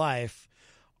 years to life.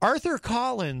 Arthur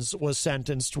Collins was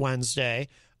sentenced Wednesday,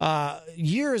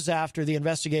 years after the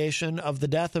investigation of the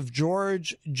death of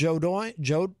George Jodoin.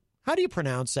 How do you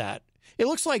pronounce that? It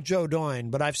looks like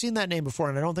Jodoin, but I've seen that name before,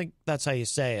 and I don't think that's how you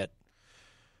say it.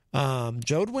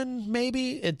 Jodwin,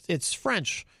 maybe it's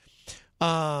French.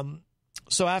 So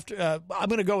after I'm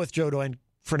going to go with Jodoin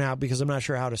for now because I'm not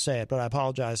sure how to say it, but I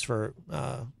apologize for.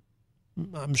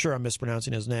 I'm sure I'm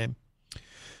mispronouncing his name.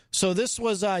 So this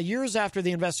was years after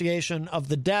the investigation of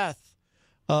the death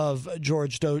of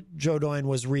George Jodoin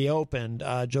was reopened.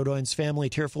 Jodoin's family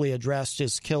tearfully addressed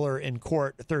his killer in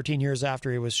court 13 years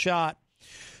after he was shot.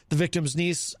 The victim's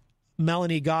niece,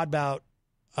 Melanie Godbout,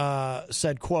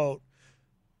 said, quote,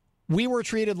 "We were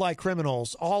treated like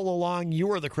criminals. All along, you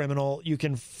were the criminal.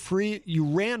 You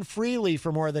ran freely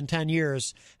for more than 10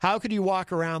 years. How could you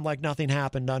walk around like nothing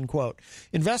happened?" Unquote.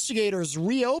 Investigators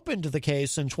reopened the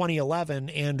case in 2011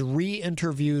 and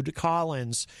re-interviewed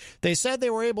Collins. They said they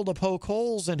were able to poke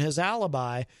holes in his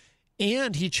alibi,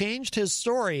 and he changed his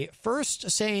story,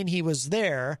 first saying he was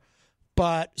there,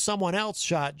 but someone else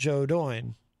shot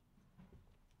Jodoin.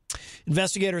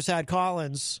 Investigators had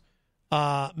Collins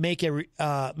make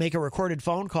a recorded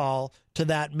phone call to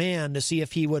that man to see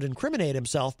if he would incriminate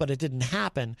himself, but it didn't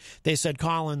happen. They said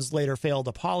Collins later failed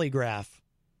a polygraph.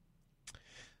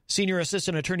 Senior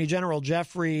Assistant Attorney General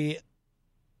Jeffrey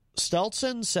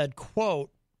Streltson said,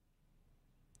 quote,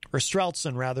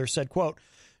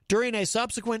 "During a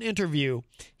subsequent interview,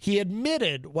 he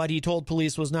admitted what he told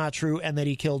police was not true and that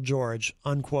he killed George,"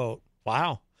 unquote.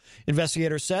 Wow.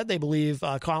 Investigators said they believe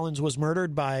Collins was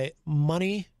motivated by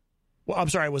money when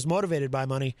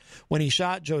he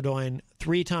shot Jodoin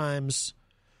 3 times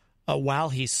while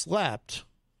he slept.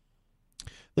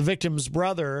 The victim's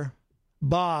brother,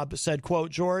 Bob, said,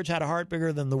 quote, "George had a heart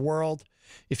bigger than the world.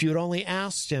 If you had only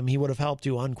asked him, he would have helped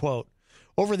you," unquote.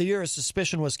 Over the years,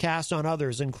 suspicion was cast on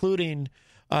others, including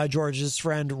George's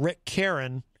friend Rick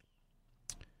Caron,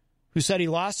 who said he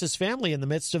lost his family in the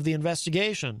midst of the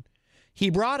investigation. He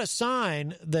brought a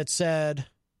sign that said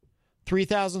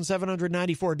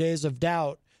 3,794 days of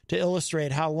doubt to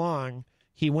illustrate how long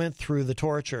he went through the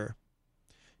torture.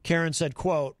 Karen said,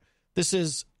 quote, "This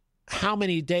is how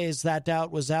many days that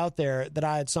doubt was out there that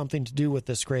I had something to do with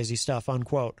this crazy stuff,"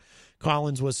 unquote.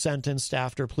 Collins was sentenced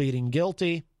after pleading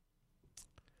guilty.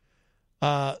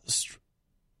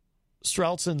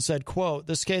 Streltson said, quote,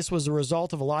 "This case was a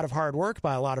result of a lot of hard work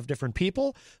by a lot of different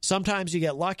people. Sometimes you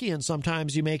get lucky and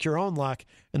sometimes you make your own luck.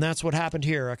 And that's what happened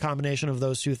here. A combination of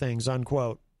those two things,"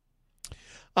 unquote.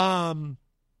 And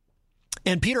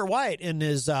Peter White, in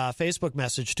his Facebook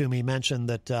message to me, mentioned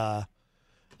that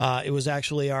it was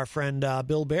actually our friend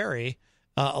Bill Barry,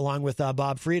 along with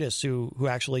Bob Freitas, who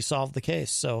actually solved the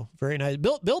case. So very nice.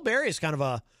 Bill Barry is kind of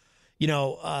a,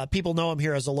 people know him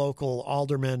here as a local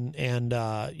alderman, and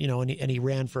and he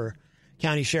ran for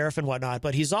county sheriff and whatnot.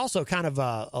 But he's also kind of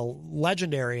a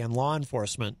legendary in law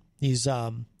enforcement. He's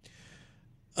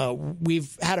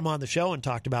we've had him on the show and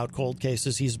talked about cold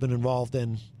cases he's been involved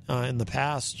in the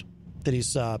past that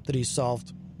he's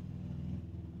solved.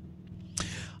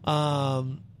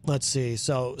 Let's see.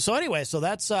 So anyway, so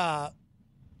that's the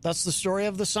story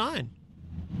of the sign.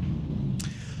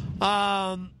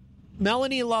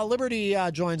 Melanie La Liberty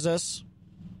joins us.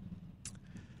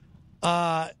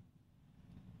 Oh,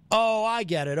 I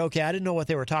get it. Okay, I didn't know what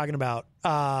they were talking about.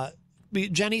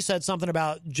 Jenny said something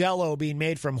about Jell-O being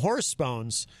made from horse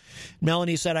bones.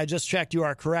 Melanie said, "I just checked. You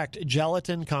are correct.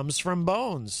 Gelatin comes from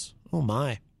bones." Oh,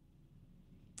 my.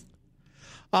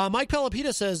 Mike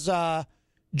Pelopita says,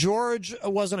 George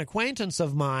was an acquaintance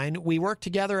of mine. We worked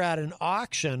together at an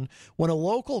auction when a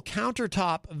local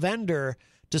countertop vendor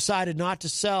decided not to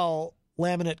sell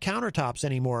laminate countertops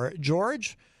anymore.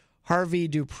 George, Harvey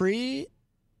Dupree,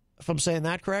 if I'm saying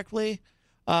that correctly,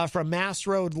 from Mass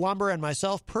Road Lumber, and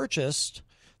myself purchased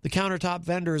the countertop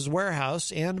vendor's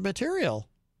warehouse and material.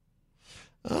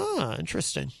 Ah,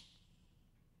 interesting.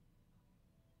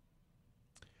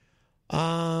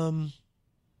 Tom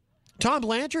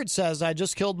Blanchard says, "I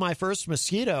just killed my first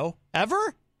mosquito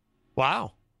ever."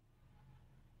 Wow.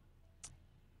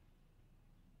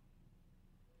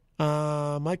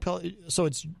 Mike so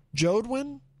it's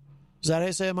Jodwin? Is that how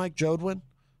you say it, Mike? Jodwin?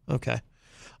 Okay.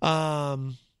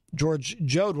 George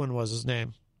Jodwin was his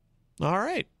name. All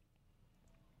right.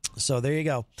 So there you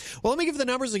go. Well, let me give the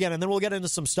numbers again, and then we'll get into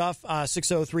some stuff.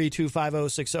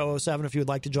 603-250-6007 if you would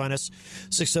like to join us.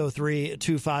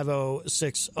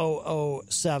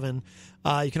 603-250-6007.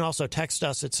 You can also text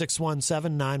us at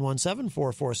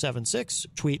 617-917-4476.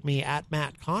 Tweet me at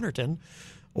Matt Connarton,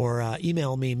 or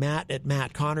email me,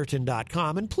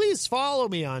 matt@mattconnerton.com. And please follow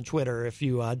me on Twitter if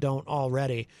you don't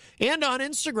already, and on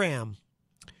Instagram.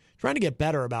 Trying to get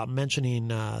better about mentioning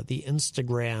the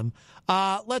Instagram.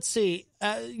 Let's see.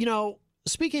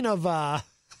 Speaking of,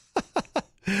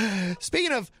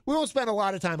 we won't spend a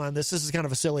lot of time on this. This is kind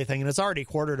of a silly thing, and it's already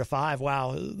 4:45.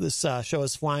 Wow, this show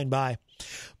is flying by.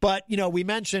 But, we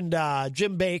mentioned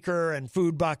Jim Baker and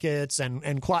food buckets, and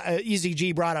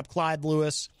Eazy-G brought up Clyde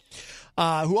Lewis,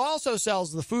 who also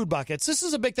sells the food buckets. This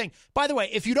is a big thing. By the way,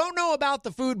 if you don't know about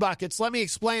the food buckets, let me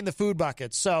explain the food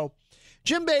buckets. So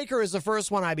Jim Baker is the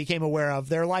first one I became aware of.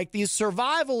 They're like these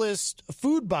survivalist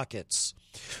food buckets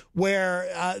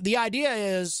where the idea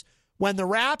is when the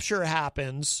rapture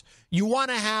happens, you want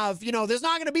to have, there's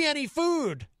not going to be any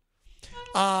food.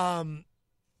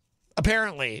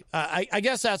 Apparently, I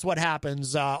guess that's what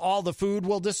happens. All the food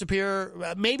will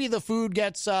disappear. Maybe the food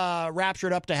gets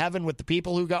raptured up to heaven with the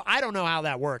people who go. I don't know how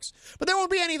that works, but there won't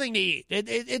be anything to eat.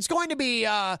 It's going to be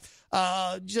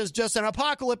just an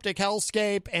apocalyptic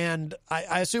hellscape, and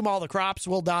I assume all the crops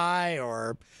will die,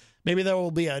 or maybe there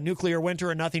will be a nuclear winter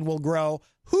and nothing will grow.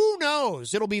 Who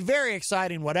knows? It'll be very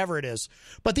exciting, whatever it is.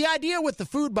 But the idea with the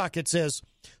food buckets is,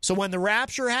 so when the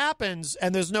rapture happens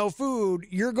and there's no food,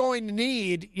 you're going to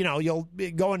need, you'll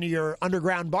go into your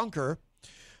underground bunker,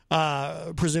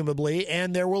 presumably,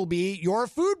 and there will be your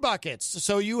food buckets.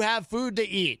 So you have food to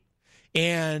eat.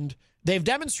 And they've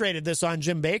demonstrated this on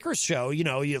Jim Baker's show.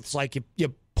 It's like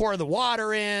you pour the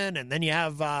water in, and then you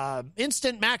have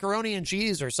instant macaroni and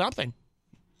cheese or something.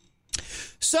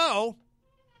 So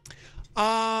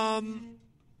I've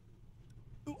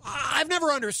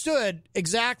never understood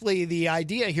exactly the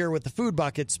idea here with the food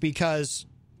buckets, because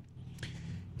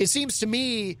it seems to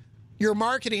me you're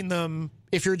marketing them.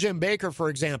 If you're Jim Baker, for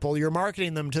example, you're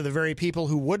marketing them to the very people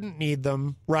who wouldn't need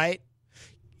them, right?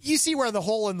 You see where the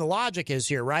hole in the logic is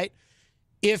here, right?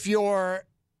 If you're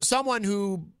someone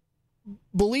who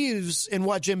believes in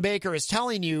what Jim Baker is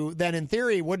telling you, then in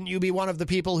theory, wouldn't you be one of the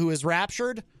people who is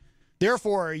raptured?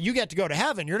 Therefore, you get to go to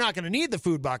heaven. You're not going to need the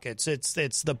food buckets. It's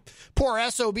the poor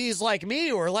SOBs like me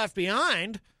who are left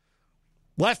behind.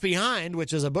 Left Behind,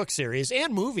 which is a book series,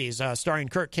 and movies starring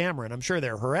Kirk Cameron. I'm sure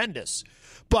they're horrendous.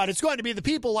 But it's going to be the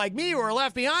people like me who are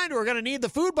left behind who are going to need the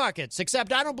food buckets,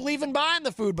 except I don't believe in buying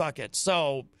the food buckets.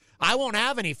 So I won't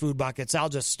have any food buckets. I'll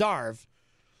just starve.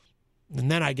 And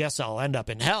then I guess I'll end up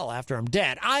in hell after I'm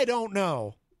dead. I don't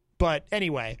know. But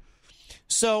anyway,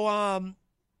 so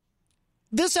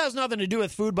this has nothing to do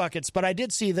with food buckets, but I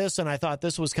did see this and I thought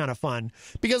this was kind of fun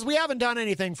because we haven't done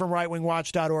anything from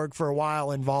rightwingwatch.org for a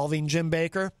while involving Jim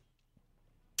Baker.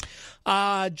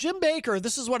 Jim Baker,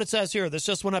 this is what it says here. This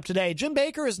just went up today. Jim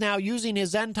Baker is now using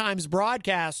his End Times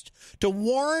broadcast to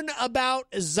warn about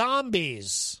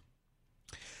zombies.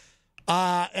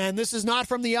 And this is not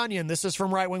from The Onion. This is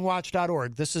from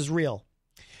rightwingwatch.org. This is real.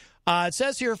 It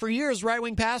says here, for years,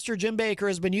 right-wing pastor Jim Baker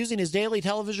has been using his daily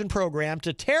television program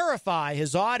to terrify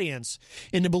his audience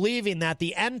into believing that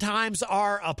the end times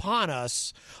are upon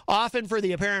us, often for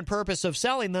the apparent purpose of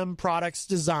selling them products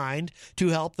designed to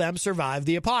help them survive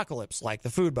the apocalypse, like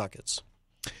the food buckets.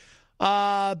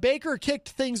 Baker kicked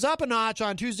things up a notch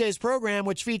on Tuesday's program,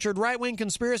 which featured right-wing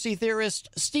conspiracy theorist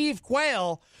Steve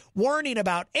Quayle warning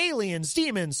about aliens,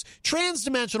 demons,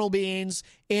 transdimensional beings,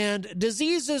 and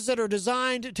diseases that are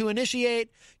designed to initiate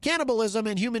cannibalism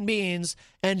in human beings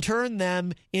and turn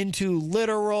them into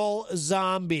literal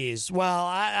zombies. Well,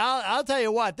 I'll tell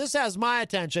you what, this has my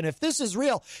attention. If this is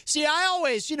real, see, I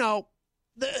always,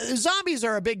 the zombies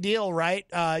are a big deal, right?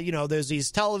 There's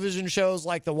these television shows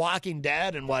like The Walking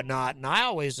Dead and whatnot, and I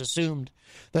always assumed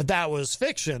that was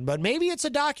fiction, but maybe it's a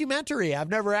documentary. I've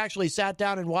never actually sat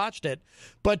down and watched it.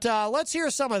 But let's hear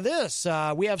some of this.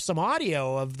 We have some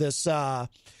audio of this, and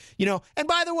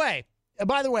by the way,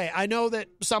 I know that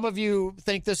some of you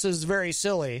think this is very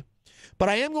silly, but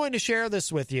I am going to share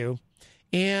this with you.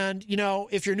 And,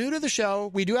 if you're new to the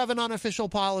show, we do have an unofficial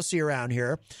policy around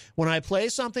here. When I play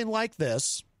something like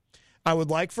this, I would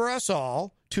like for us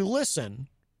all to listen,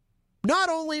 not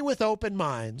only with open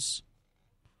minds,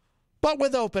 but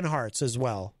with open hearts as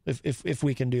well, if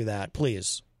we can do that,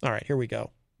 please. All right, here we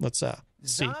go. Let's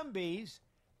see. Zombies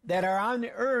that are on the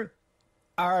earth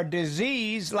are a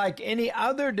disease like any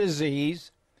other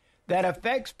disease that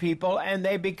affects people, and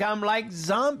they become like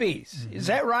zombies. Mm-hmm. Is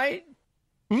that right?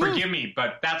 Forgive me,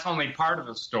 but that's only part of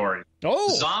the story.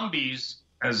 Oh. Zombies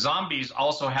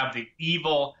also have the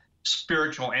evil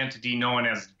spiritual entity known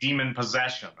as demon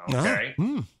possession, okay?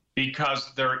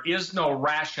 Because there is no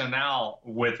rationale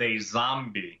with a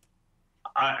zombie.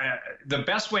 The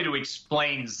best way to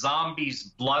explain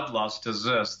zombies' bloodlust is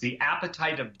this: the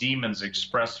appetite of demons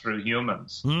expressed through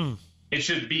humans. It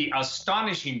should be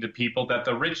astonishing to people that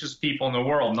the richest people in the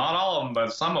world, not all of them,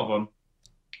 but some of them,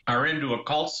 are into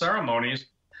occult ceremonies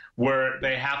where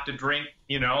they have to drink,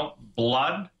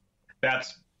 blood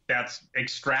that's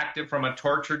extracted from a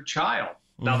tortured child.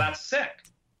 Now, that's sick,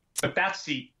 but that's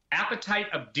the appetite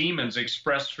of demons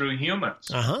expressed through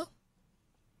humans.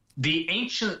 The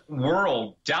ancient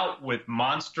world dealt with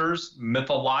monsters,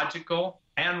 mythological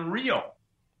and real.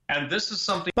 And this is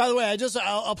something. By the way,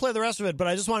 I'll play the rest of it, but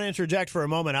I just want to interject for a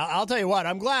moment. I'll tell you what,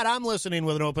 I'm glad I'm listening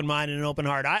with an open mind and an open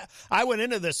heart. I went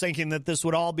into this thinking that this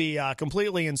would all be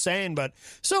completely insane, but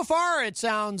so far it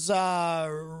sounds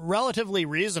relatively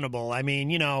reasonable. I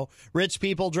mean, rich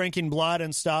people drinking blood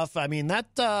and stuff. I mean,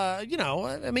 that,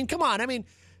 come on. I mean,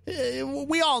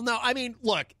 we all know. I mean,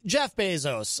 look, Jeff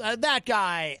Bezos, that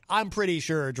guy, I'm pretty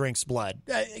sure drinks blood.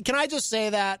 Can I just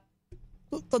say that?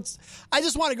 I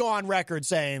just want to go on record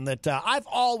saying that I've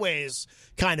always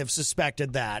kind of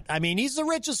suspected that. I mean, he's the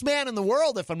richest man in the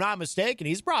world, if I'm not mistaken.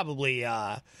 He's probably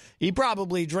he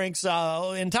drinks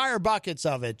entire buckets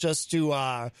of it just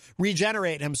to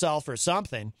regenerate himself or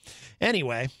something.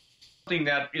 Anyway, something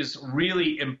that is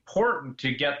really important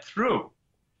to get through.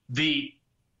 The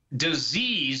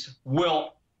disease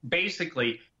will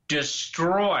basically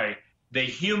destroy the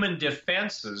human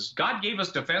defenses. God gave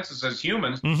us defenses as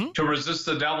humans to resist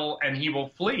the devil and he will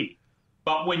flee.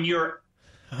 But when you're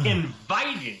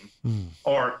inviting,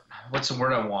 or what's the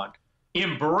word I want?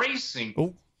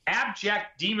 Embracing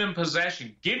abject demon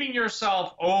possession, giving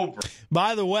yourself over.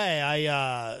 By the way,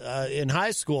 I in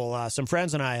high school, some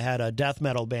friends and I had a death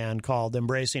metal band called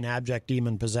Embracing Abject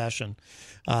Demon Possession.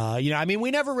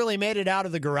 We never really made it out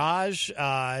of the garage,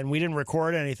 and we didn't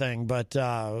record anything, but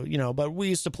but we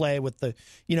used to play with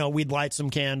we'd light some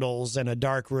candles in a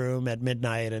dark room at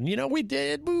midnight, and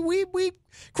we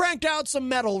cranked out some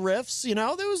metal riffs.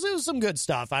 There was some good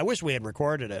stuff. I wish we had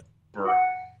recorded it.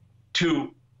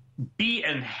 To be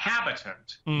inhabited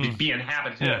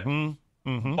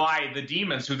by the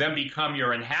demons who then become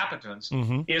your inhabitants.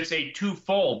 It's a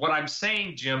twofold. What I'm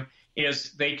saying, Jim,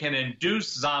 is they can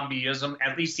induce zombieism,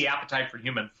 at least the appetite for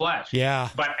human flesh. Yeah.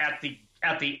 But at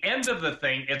the end of the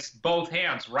thing, it's both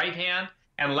hands, right hand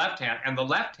and left hand. And the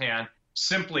left hand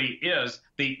simply is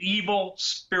the evil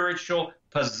spiritual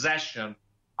possession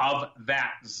of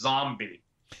that zombie.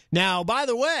 Now, by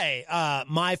the way,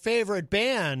 my favorite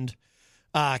band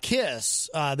Kiss,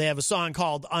 they have a song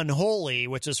called Unholy,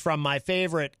 which is from my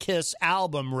favorite Kiss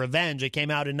album, Revenge. It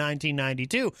came out in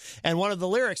 1992. And one of the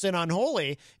lyrics in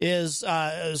Unholy is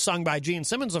sung by Gene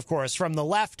Simmons, of course. From the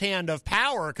left hand of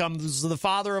power comes the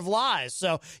father of lies.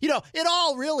 So, it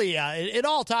all really, it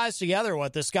all ties together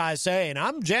what this guy's saying.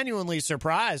 I'm genuinely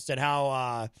surprised at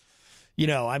how...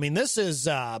 this is,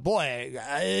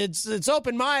 it's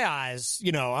opened my eyes.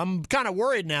 I'm kind of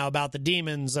worried now about the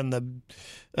demons and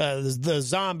the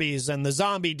zombies and the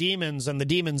zombie demons and the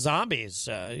demon zombies,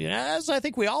 as I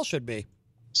think we all should be.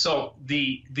 So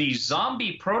the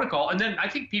zombie protocol, and then I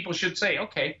think people should say,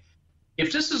 okay,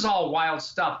 if this is all wild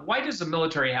stuff, why does the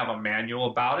military have a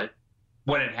manual about it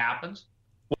when it happens?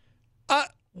 What?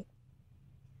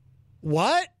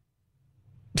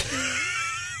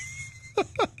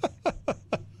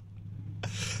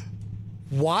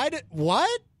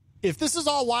 What? If this is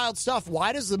all wild stuff,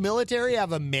 why does the military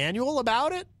have a manual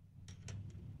about it?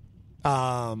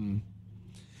 I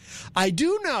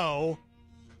do know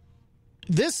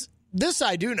this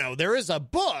I do know. There is a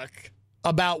book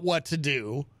about what to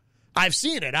do. I've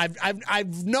seen it.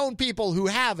 I've known people who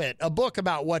have it, a book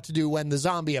about what to do when the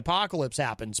zombie apocalypse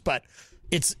happens, but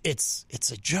it's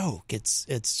a joke. It's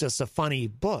just a funny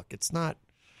book. It's not.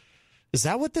 Is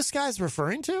that what this guy's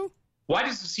referring to? Why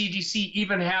does the CDC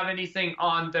even have anything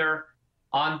on their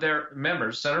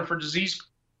members, Center for Disease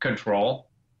Control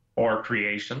or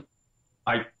Creation?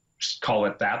 I call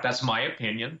it that. That's my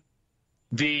opinion.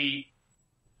 The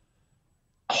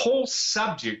whole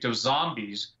subject of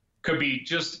zombies could be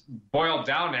just boiled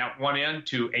down at one end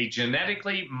to a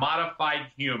genetically modified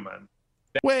human.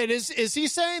 Wait, is he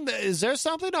saying that? Is there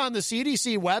something on the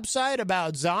CDC website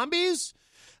about zombies?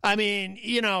 I mean,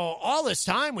 all this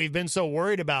time we've been so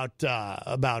worried about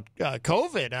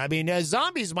COVID. I mean,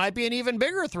 zombies might be an even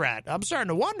bigger threat. I'm starting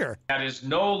to wonder. That is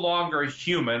no longer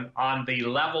human on the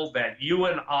level that you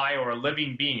and I or a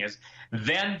living being is.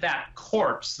 Then that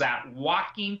corpse, that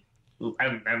walking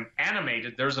and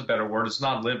animated, there's a better word, it's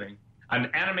not living. An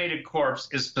animated corpse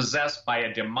is possessed by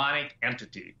a demonic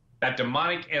entity. That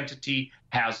demonic entity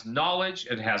has knowledge,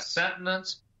 it has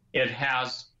sentience, it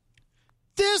has...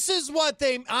 This is what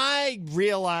I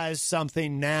realize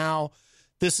something now.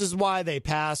 This is why they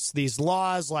passed these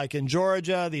laws, like in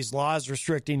Georgia, these laws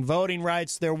restricting voting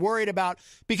rights. They're worried about,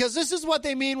 because this is what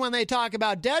they mean when they talk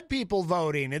about dead people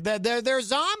voting. They're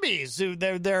zombies.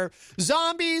 They're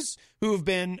zombies who've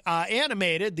been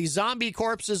animated, these zombie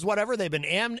corpses, whatever. They've been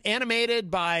animated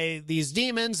by these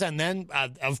demons. And then,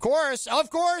 of course,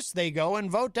 they go and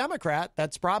vote Democrat.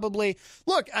 That's probably,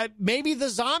 look, maybe the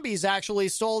zombies actually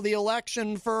stole the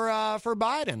election for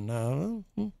Biden.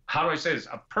 How do I say this?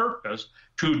 A purpose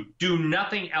to do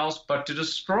nothing else but to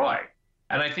destroy.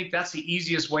 And I think that's the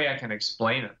easiest way I can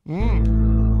explain it.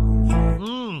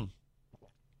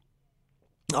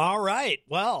 All right.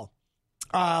 Well,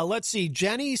 let's see.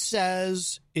 Jenny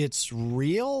says it's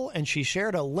real, and she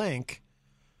shared a link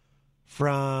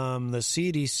from the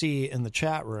CDC in the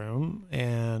chat room.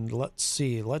 And let's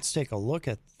see. Let's take a look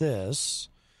at this.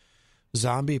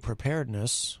 Zombie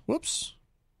preparedness. Whoops.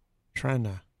 Trying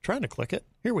to click it.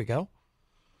 Here we go.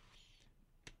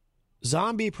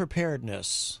 Zombie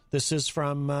preparedness. This is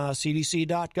from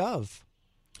cdc.gov.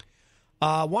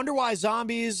 Wonder why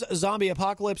zombies, zombie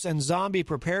apocalypse, and zombie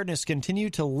preparedness continue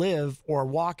to live or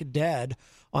walk dead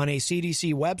on a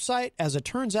CDC website. As it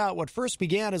turns out, what first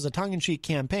began as a tongue-in-cheek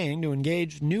campaign to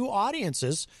engage new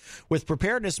audiences with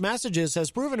preparedness messages has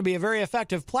proven to be a very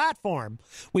effective platform.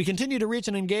 We continue to reach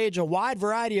and engage a wide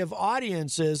variety of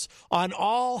audiences on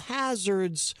all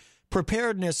hazards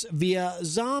preparedness via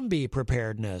zombie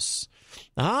preparedness.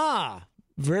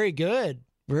 Very good.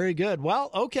 Very good. Well,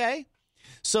 okay.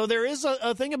 So there is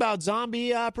a thing about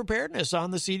zombie preparedness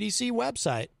on the CDC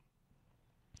website.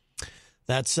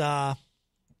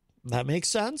 That makes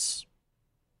sense.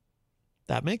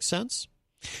 That makes sense.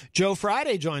 Joe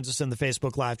Friday joins us in the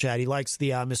Facebook live chat. He likes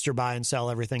the Mr. Buy and Sell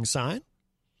Everything sign.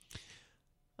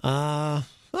 All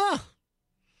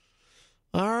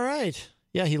right.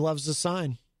 Yeah, he loves the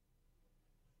sign.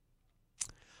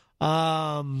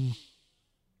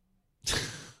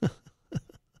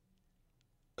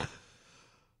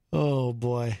 Oh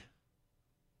boy.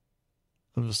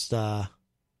 I'm just let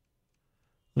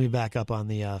me back up on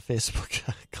the Facebook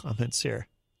comments here.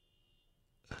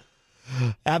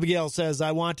 Abigail says,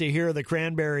 I want to hear the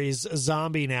Cranberries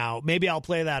Zombie now. Maybe I'll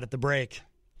play that at the break.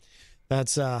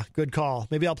 That's a good call.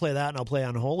 Maybe I'll play that, and I'll play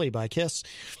Unholy by Kiss.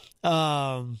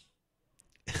 All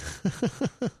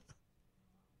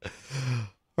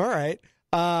right.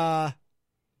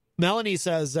 Melanie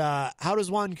says, how does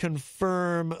one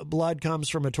confirm blood comes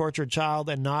from a tortured child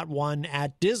and not one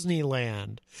at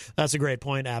Disneyland? That's a great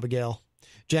point, Abigail.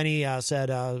 Jenny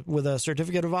said, with a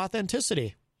certificate of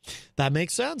authenticity. That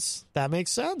makes sense. That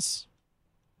makes sense.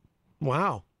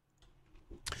 Wow.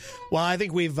 Well, I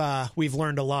think we've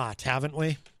learned a lot, haven't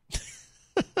we?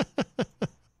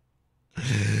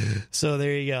 So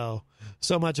there you go.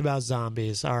 So much about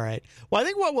zombies. All right. Well, I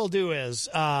think what we'll do is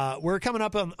we're coming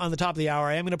up on the top of the hour.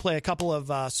 I am going to play a couple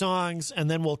of songs,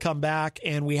 and then we'll come back,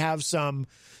 and we have some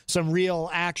real,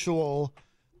 actual,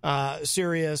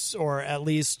 serious, or at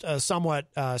least somewhat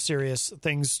serious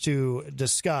things to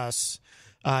discuss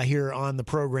here on the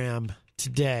program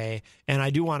today. And I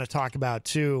do want to talk about,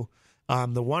 too,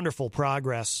 the wonderful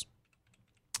progress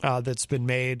that's been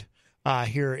made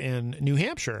here in New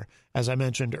Hampshire. As I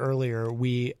mentioned earlier,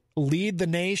 we lead the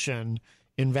nation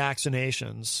in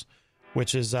vaccinations,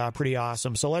 which is pretty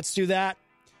awesome. So let's do that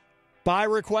by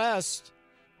request.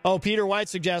 Oh, Peter White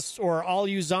suggests, or all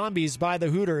you zombies by the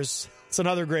Hooters. It's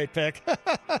another great pick.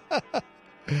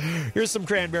 Here's some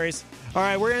cranberries. All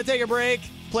right, we're going to take a break,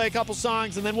 play a couple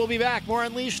songs, and then we'll be back. More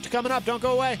Unleashed coming up. Don't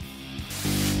go away.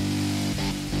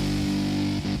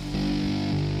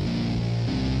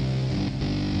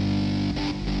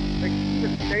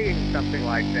 Saying something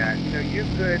like that, you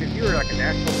could, if you were like a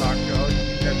national talk show host,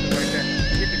 something like that,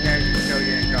 you could have your show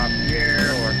yanked off the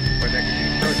air, or there could be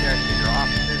protests in your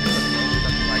offices or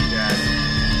something like that.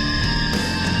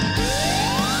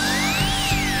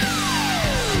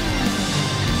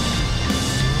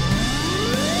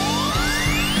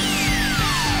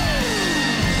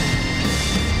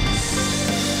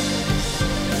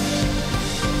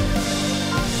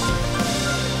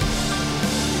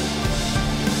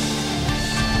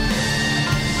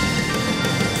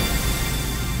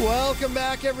 Welcome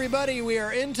back, everybody. We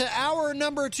are into hour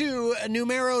number 2,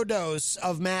 numero dos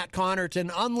of Matt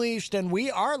Connarton Unleashed, and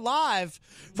we are live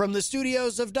from the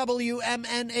studios of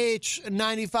WMNH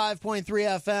 95.3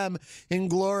 FM in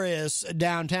glorious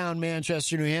downtown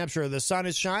Manchester, New Hampshire. The sun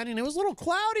is shining. It was a little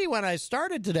cloudy when I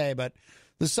started today, but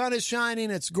the sun is shining.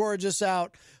 It's gorgeous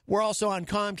out. We're also on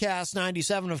Comcast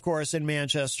 97, of course, in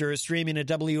Manchester, streaming at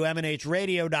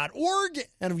WMNHradio.org.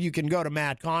 And you can go to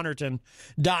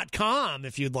mattconnarton.com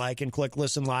if you'd like and click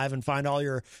Listen Live and find all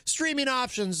your streaming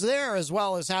options there, as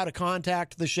well as how to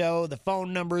contact the show. The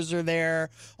phone numbers are there.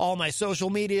 All my social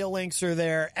media links are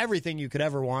there. Everything you could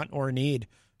ever want or need.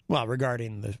 Well,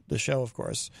 regarding the show, of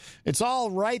course. It's all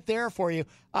right there for you.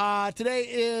 Today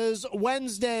is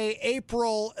Wednesday,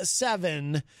 April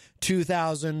 7,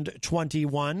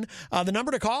 2021. The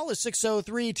number to call is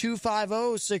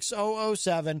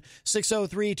 603-250-6007,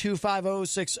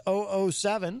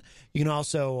 603-250-6007. You can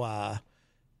also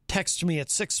text me at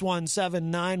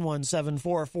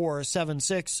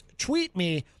 617-917-4476. Tweet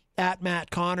me at Matt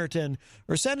Connarton,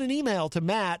 or send an email to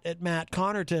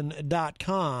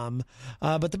matt@mattconnerton.com.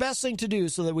 But the best thing to do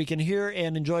so that we can hear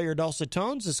and enjoy your dulcet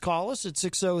tones is call us at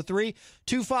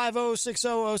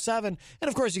 603-250-6007. And,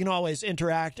 of course, you can always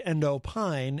interact and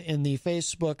opine in the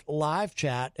Facebook live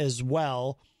chat as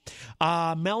well.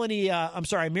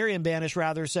 Miriam Banish,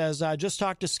 says, just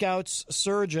talked to Scout's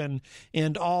surgeon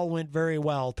and all went very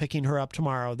well, picking her up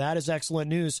tomorrow. That is excellent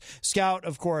news. Scout,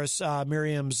 of course,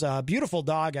 Miriam's beautiful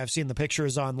dog. I've seen the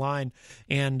pictures online,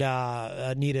 and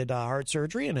needed heart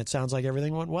surgery, and it sounds like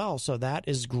everything went well. So that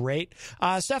is great.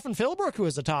 Stefan Philbrook, who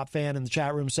is a top fan in the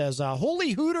chat room, says,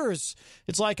 holy Hooters.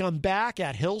 It's like I'm back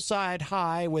at Hillside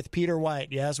High with Peter White.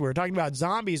 Yes, we were talking about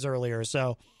zombies earlier.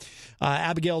 So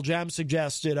Abigail Jem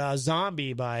suggested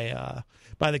Zombie by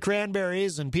the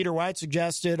Cranberries, and Peter White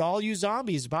suggested All You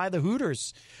Zombies by the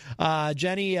Hooters.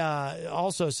 Jenny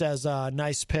also says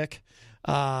nice pick.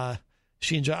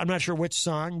 She enjoyed, I'm not sure which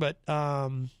song, but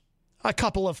a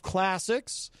couple of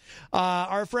classics.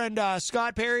 Our friend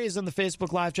Scott Perry is in the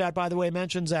Facebook live chat, by the way,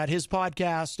 mentions that his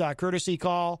podcast, Courtesy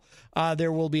Call,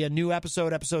 there will be a new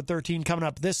episode 13, coming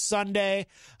up this Sunday.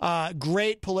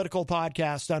 Great political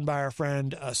podcast done by our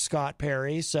friend Scott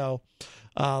Perry. So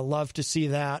love to see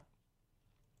that.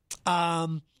 I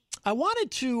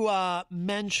wanted to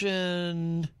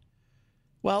mention,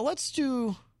 well, let's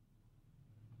do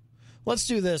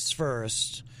this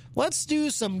first. Let's do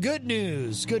some good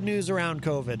news around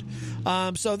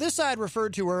COVID. So this I'd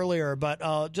referred to earlier,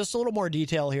 but just a little more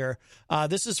detail here.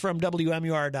 This is from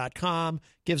WMUR.com,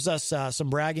 gives us some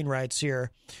bragging rights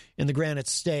here in the Granite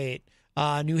State.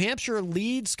 New Hampshire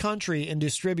leads country in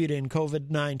distributing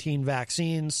COVID-19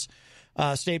 vaccines.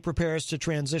 State prepares to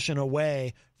transition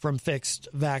away from fixed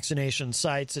vaccination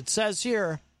sites. It says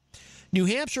here, New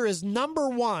Hampshire is number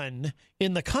 1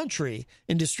 in the country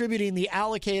in distributing the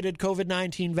allocated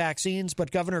COVID-19 vaccines,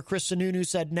 but Governor Chris Sununu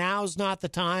said now's not the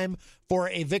time for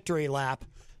a victory lap.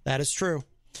 That is true.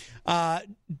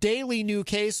 Daily new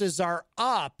cases are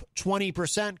up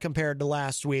 20% compared to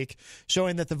last week,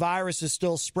 showing that the virus is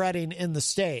still spreading in the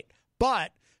state.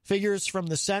 But figures from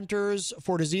the Centers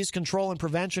for Disease Control and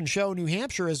Prevention show New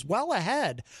Hampshire is well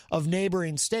ahead of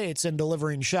neighboring states in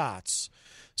delivering shots.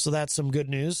 So that's some good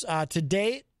news. To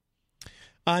date,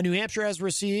 New Hampshire has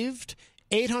received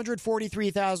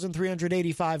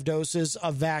 843,385 doses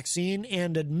of vaccine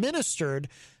and administered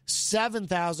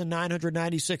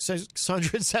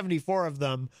 7,996,674 of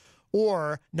them,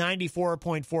 or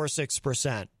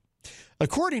 94.46%.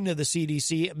 According to the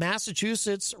CDC,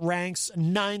 Massachusetts ranks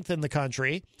 9th in the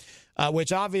country,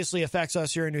 which obviously affects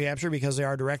us here in New Hampshire because they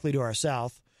are directly to our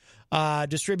south,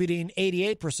 distributing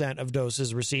 88% of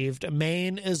doses received.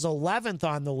 Maine is 11th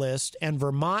on the list, and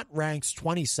Vermont ranks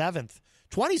 27th.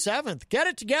 27th. Get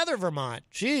it together, Vermont.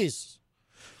 Jeez.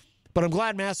 But I'm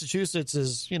glad Massachusetts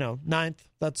is, 9th.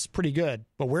 That's pretty good.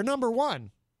 But we're number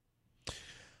 1.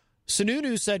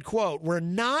 Sununu said, quote, "We're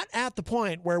not at the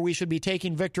point where we should be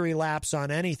taking victory laps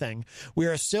on anything. We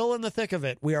are still in the thick of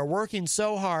it. We are working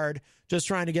so hard just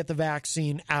trying to get the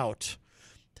vaccine out."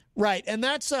 Right. And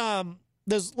that's,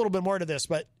 there's a little bit more to this,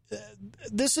 but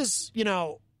this is,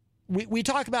 we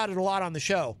talk about it a lot on the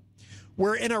show.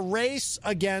 We're in a race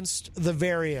against the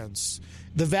variants.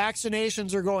 The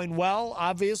vaccinations are going well,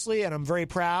 obviously, and I'm very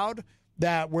proud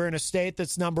that we're in a state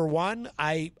that's number 1.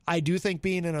 I do think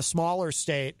being in a smaller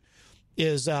state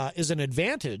is an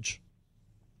advantage.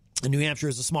 And New Hampshire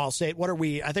is a small state. What are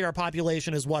we? I think our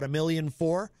population is 1.4 million.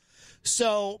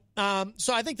 So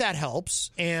I think that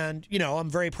helps. And, I'm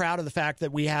very proud of the fact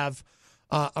that we have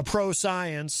a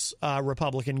pro-science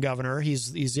Republican governor.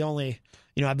 He's the only,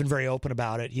 I've been very open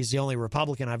about it. He's the only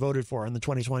Republican I voted for in the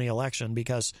 2020 election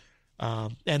because,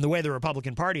 and the way the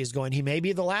Republican Party is going, he may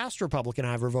be the last Republican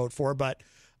I ever vote for, but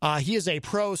he is a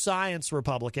pro-science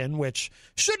Republican, which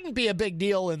shouldn't be a big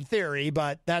deal in theory,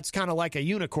 but that's kind of like a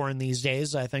unicorn these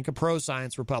days, I think, a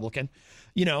pro-science Republican,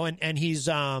 and he's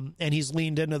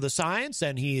leaned into the science,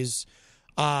 and he's,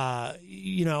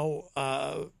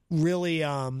 really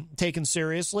taken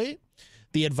seriously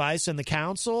the advice and the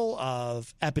counsel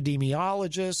of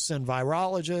epidemiologists and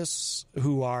virologists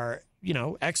who are,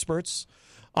 experts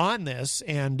on this.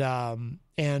 And I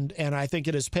think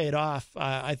it has paid off.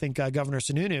 I think Governor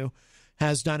Sununu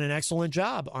has done an excellent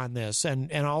job on this.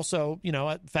 And also,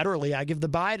 federally, I give the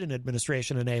Biden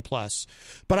administration an A+.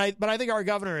 But I think our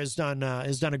governor has done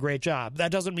a great job.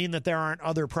 That doesn't mean that there aren't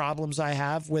other problems I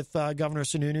have with Governor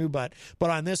Sununu, but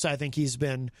on this, I think he's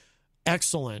been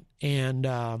excellent. And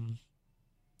and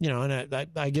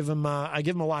I give him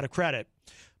a lot of credit.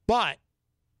 But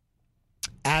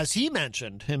as he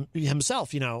mentioned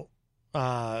himself, now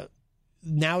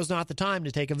is not the time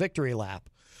to take a victory lap.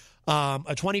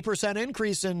 A 20%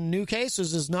 increase in new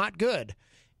cases is not good.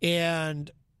 And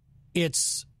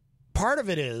part of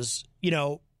it is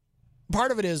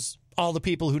all the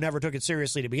people who never took it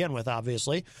seriously to begin with,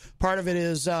 obviously. Part of it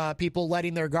is people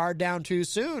letting their guard down too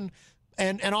soon.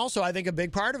 And also, I think a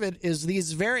big part of it is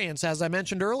these variants, as I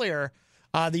mentioned earlier,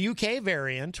 the UK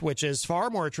variant, which is far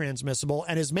more transmissible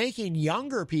and is making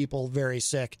younger people very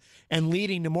sick and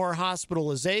leading to more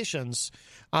hospitalizations.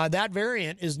 That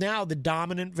variant is now the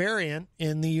dominant variant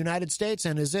in the United States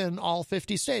and is in all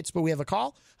 50 states. But we have a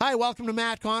call. Hi, welcome to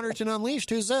Matt Connarton Unleashed.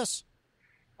 Who's this?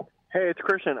 Hey, it's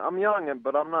Christian. I'm young,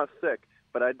 but I'm not sick.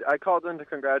 But I called in to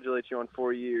congratulate you on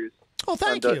 4 years. Oh,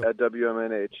 thank you. At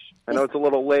WMNH. I know it's a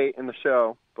little late in the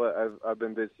show, but I've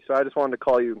been busy. So I just wanted to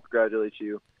call you and congratulate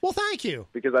you. Well, thank you.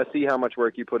 Because I see how much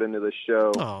work you put into this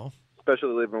show. Oh.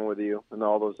 Especially living with you and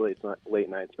all those late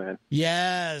nights, man.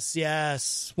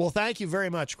 Yes. Well, thank you very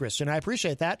much, Christian. I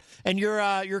appreciate that. And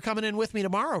you're coming in with me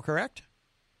tomorrow, correct?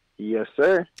 Yes,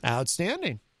 sir.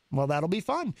 Outstanding. Well, that'll be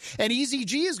fun. And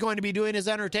Eazy-G is going to be doing his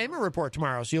entertainment report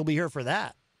tomorrow, so you'll be here for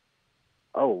that.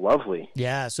 Oh, lovely.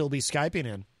 Yes, he'll be Skyping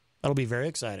in. That'll be very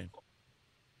exciting.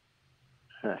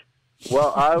 Huh.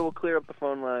 Well, I will clear up the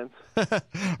phone lines.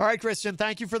 All right, Christian,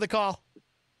 thank you for the call.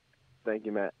 Thank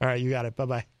you, Matt. All right, you got it.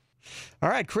 Bye-bye. All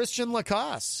right, Christian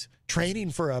Lacoss, training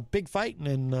for a big fight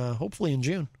in hopefully in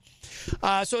June.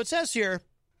 So it says here,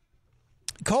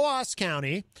 Coos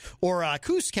County, or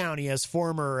Coos County, as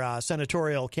former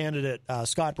senatorial candidate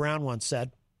Scott Brown once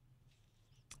said,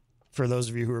 for those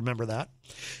of you who remember that.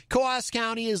 Coos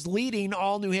County is leading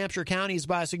all New Hampshire counties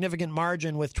by a significant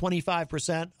margin with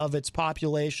 25% of its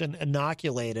population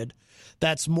inoculated.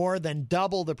 That's more than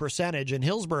double the percentage in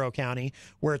Hillsborough County,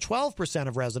 where 12%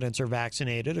 of residents are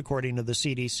vaccinated, according to the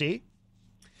CDC.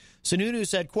 Sununu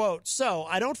said, quote, "So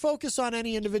I don't focus on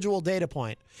any individual data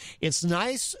point. It's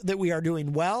nice that we are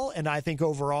doing well, and I think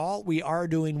overall we are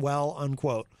doing well,"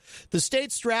 unquote. The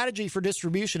state's strategy for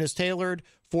distribution is tailored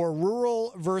for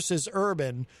rural versus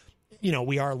urban. You know,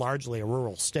 we are largely a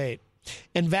rural state.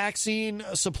 And vaccine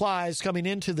supplies coming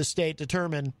into the state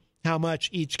determine how much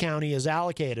each county is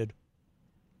allocated.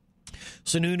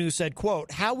 Sununu said,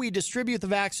 quote, "How we distribute the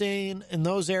vaccine in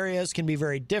those areas can be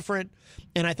very different,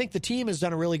 and I think the team has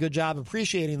done a really good job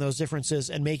appreciating those differences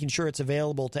and making sure it's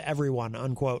available to everyone,"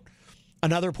 unquote.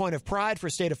 Another point of pride for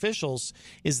state officials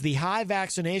is the high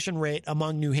vaccination rate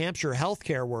among New Hampshire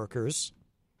healthcare workers.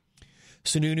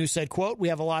 Sununu said, quote, "We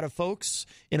have a lot of folks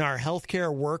in our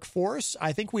healthcare workforce.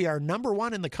 I think we are number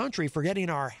one in the country for getting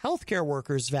our healthcare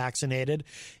workers vaccinated,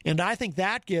 and I think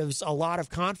that gives a lot of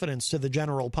confidence to the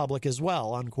general public as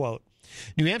well," unquote.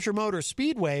 New Hampshire Motor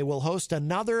Speedway will host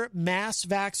another mass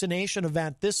vaccination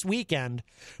event this weekend,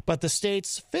 but the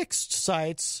state's fixed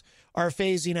sites are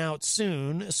phasing out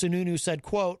soon. Sununu said,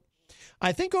 quote,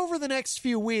 "I think over the next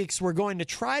few weeks, we're going to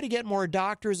try to get more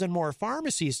doctors and more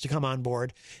pharmacies to come on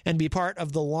board and be part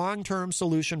of the long-term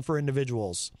solution for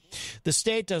individuals. The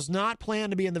state does not plan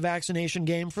to be in the vaccination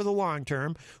game for the long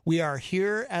term. We are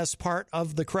here as part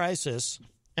of the crisis,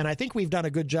 and I think we've done a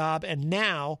good job, and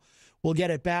now we'll get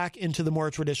it back into the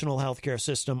more traditional healthcare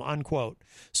system," unquote.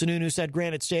 Sununu said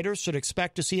Granite Staters should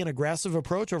expect to see an aggressive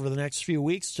approach over the next few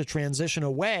weeks to transition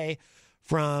away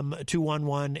from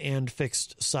 211 and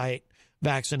fixed site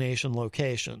vaccination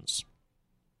locations.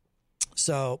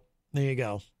 So there you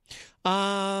go.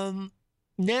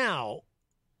 Now,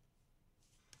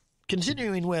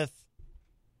 continuing with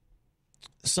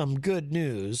some good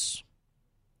news.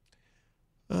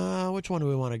 Which one do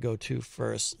we want to go to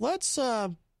first? Let's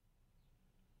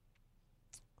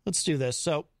do this.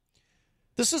 So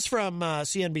this is from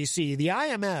CNBC. The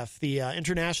IMF, the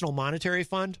International Monetary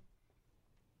Fund,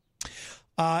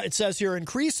 it says here,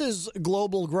 increases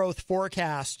global growth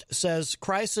forecast, says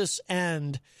crisis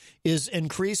end is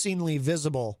increasingly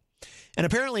visible. And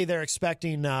apparently they're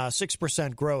expecting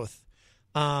 6% growth.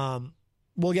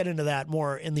 We'll get into that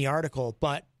more in the article.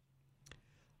 But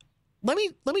let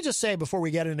me just say before we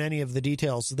get into any of the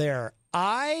details there,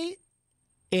 I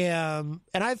am,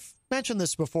 and I've mentioned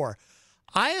this before,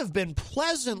 I have been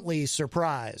pleasantly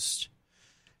surprised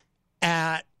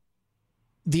at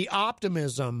the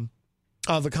optimism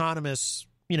of economists,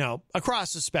 you know,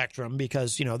 across the spectrum,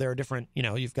 because, you know, there are different, you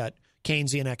know, you've got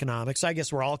Keynesian economics. I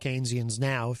guess we're all Keynesians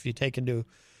now, if you take into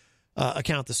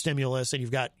account the stimulus, and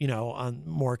you've got, you know, on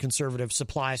more conservative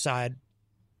supply side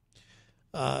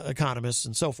economists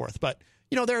and so forth. But,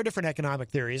 you know, there are different economic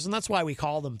theories, and that's why we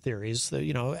call them theories.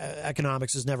 You know,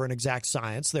 economics is never an exact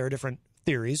science. There are different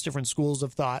theories, different schools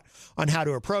of thought on how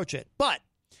to approach it. But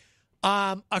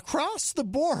across the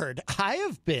board, I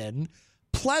have been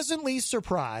pleasantly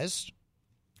surprised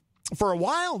for a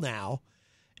while now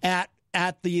at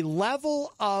the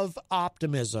level of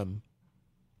optimism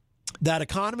that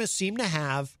economists seem to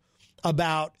have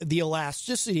about the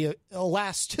elasticity,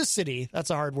 that's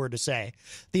a hard word to say,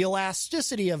 the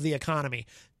elasticity of the economy,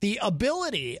 the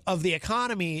ability of the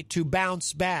economy to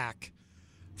bounce back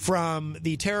from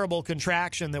the terrible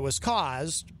contraction that was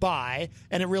caused by,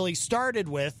 and it really started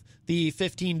with the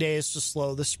 15 days to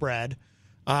slow the spread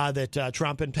that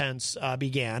Trump and Pence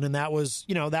began. And that was,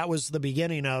 you know, that was the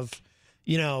beginning of,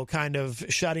 you know, kind of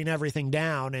shutting everything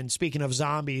down. And speaking of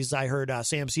zombies, I heard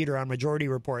Sam Cedar on Majority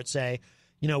Report say,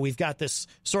 you know, we've got this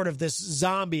sort of this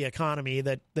zombie economy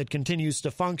that continues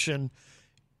to function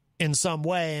in some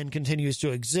way and continues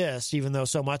to exist, even though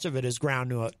so much of it is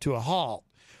ground to a halt,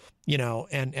 you know,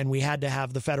 and we had to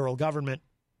have the federal government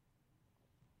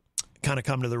kind of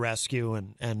come to the rescue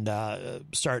and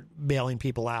start bailing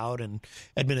people out and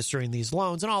administering these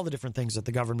loans and all the different things that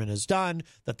the government has done,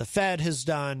 that the Fed has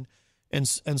done, and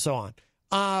so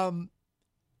on.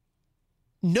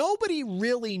 Nobody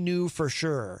really knew for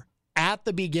sure at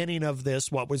the beginning of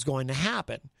this what was going to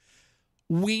happen.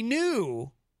 We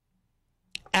knew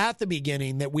at the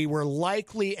beginning that we were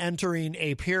likely entering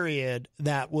a period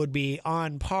that would be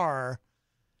on par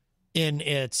in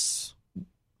its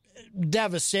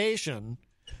devastation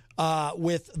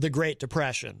with the Great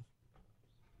Depression,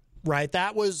 right?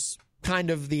 That was kind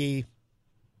of the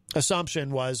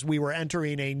assumption, was we were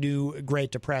entering a new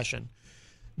Great Depression,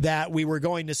 that we were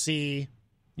going to see,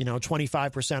 you know,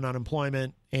 25%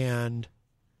 unemployment, and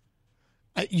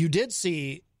you did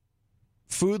see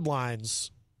food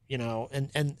lines, you know,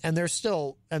 and they're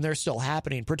still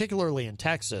happening, particularly in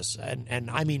Texas, and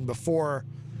I mean before,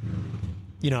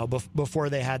 you know, before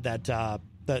they had that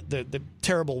the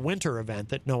terrible winter event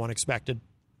that no one expected.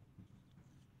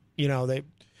 You know,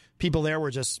 people there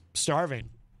were just starving.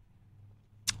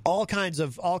 All kinds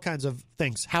of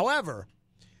things. However,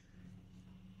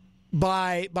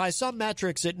 by some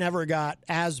metrics, it never got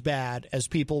as bad as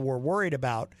people were worried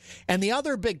about. And the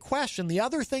other big question, the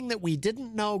other thing that we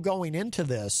didn't know going into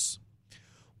this,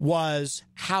 was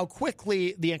how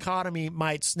quickly the economy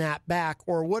might snap back,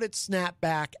 or would it snap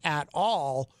back at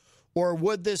all, or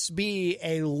would this be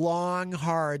a long,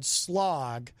 hard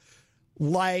slog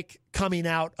like coming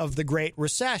out of the Great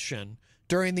Recession?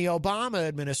 During the Obama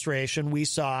administration, we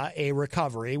saw a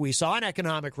recovery. We saw an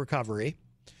economic recovery,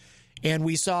 and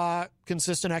we saw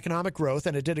consistent economic growth,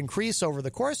 and it did increase over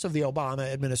the course of the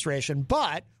Obama administration,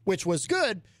 but which was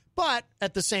good, but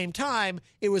at the same time,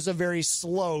 it was a very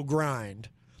slow grind.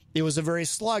 It was a very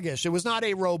sluggish. It was not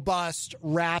a robust,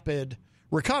 rapid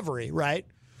recovery, right?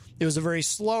 It was a very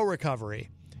slow recovery.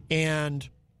 And,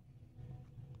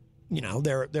 you know,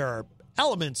 there are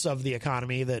elements of the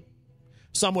economy that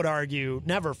some would argue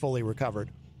never fully recovered.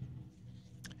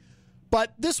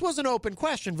 But this was an open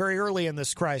question very early in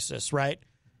this crisis, right?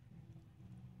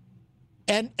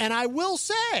 And I will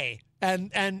say,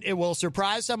 and it will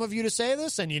surprise some of you to say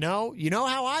this, and you know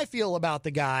how I feel about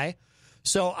the guy,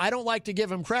 so I don't like to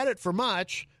give him credit for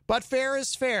much, but fair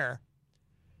is fair.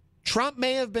 Trump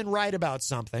may have been right about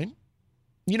something.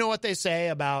 You know what they say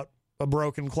about a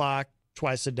broken clock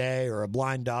twice a day, or a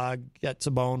blind dog gets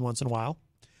a bone once in a while.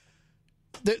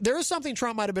 There is something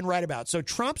Trump might have been right about. So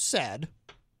Trump said,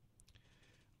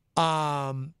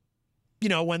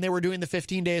 when they were doing the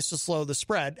 15 days to slow the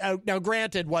spread. Now,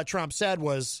 granted, what Trump said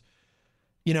was,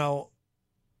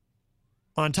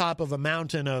 on top of a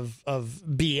mountain of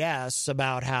BS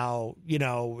about how,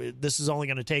 this is only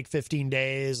going to take 15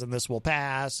 days and this will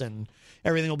pass and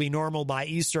everything will be normal by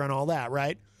Easter and all that,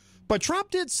 right? But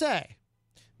Trump did say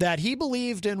that he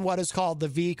believed in what is called the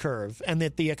V curve, and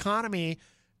that the economy,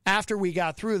 after we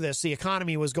got through this, the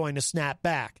economy was going to snap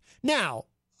back. Now,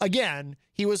 again,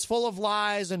 he was full of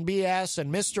lies and BS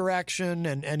and misdirection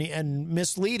and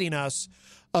misleading us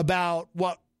about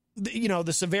what,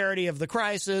 the severity of the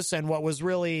crisis and what was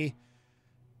really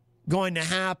going to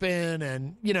happen.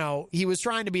 And, he was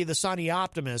trying to be the sunny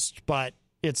optimist, but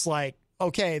it's like,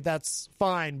 okay, that's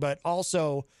fine, but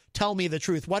also tell me the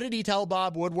truth. What did he tell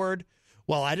Bob Woodward?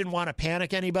 Well, I didn't want to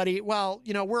panic anybody. Well,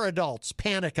 we're adults.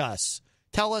 Panic us.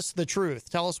 Tell us the truth.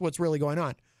 Tell us what's really going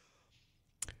on.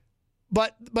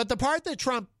 But the part that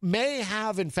Trump may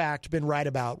have, in fact, been right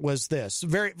about was this,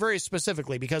 very, very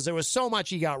specifically, because there was so much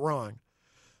he got wrong.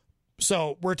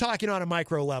 So we're talking on a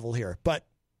micro level here. But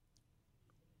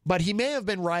he may have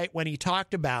been right when he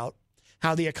talked about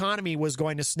how the economy was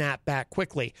going to snap back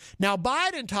quickly. Now,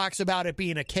 Biden talks about it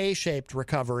being a K-shaped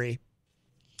recovery,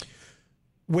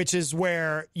 which is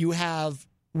where you have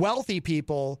wealthy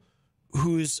people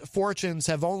whose fortunes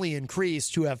have only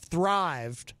increased, who have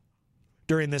thrived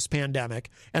during this pandemic,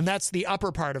 and that's the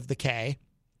upper part of the K.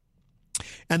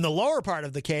 And the lower part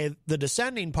of the K, the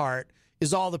descending part,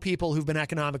 is all the people who've been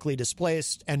economically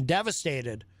displaced and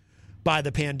devastated by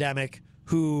the pandemic,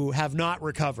 who have not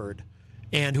recovered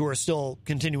and who are still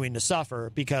continuing to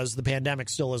suffer because the pandemic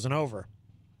still isn't over.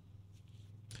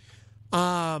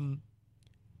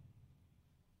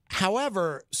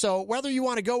 However, so whether you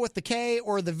want to go with the K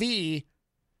or the V,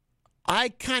 I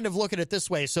kind of look at it this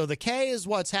way. So the K is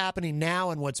what's happening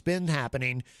now and what's been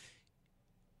happening,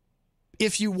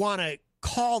 if you want to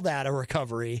call that a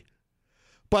recovery.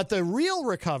 But the real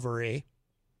recovery,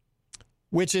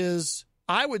 which is,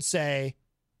 I would say,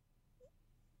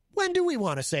 when do we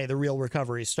want to say the real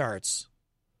recovery starts?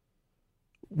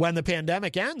 When the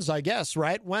pandemic ends, I guess,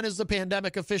 right? When is the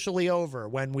pandemic officially over?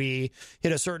 When we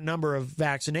hit a certain number of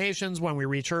vaccinations, when we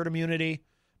reach herd immunity,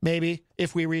 maybe,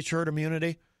 if we reach herd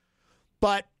immunity.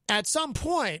 But at some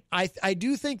point, I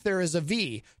do think there is a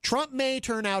V. Trump may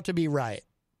turn out to be right,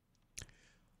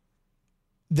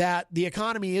 that the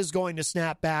economy is going to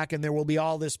snap back and there will be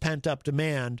all this pent-up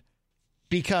demand,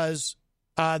 because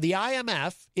the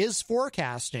IMF is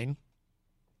forecasting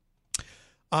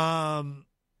some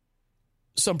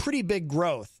pretty big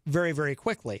growth very, very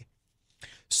quickly.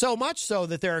 So much so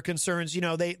that there are concerns,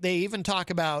 they even talk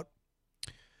about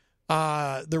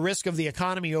the risk of the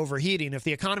economy overheating. If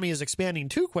the economy is expanding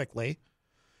too quickly,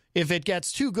 if it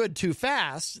gets too good too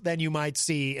fast, then you might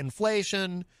see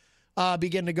inflation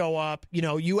begin to go up.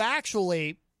 You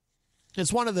actually,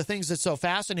 it's one of the things that's so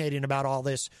fascinating about all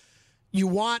this. You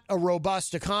want a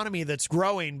robust economy that's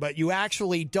growing, but you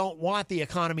actually don't want the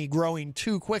economy growing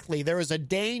too quickly. There is a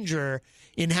danger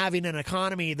in having an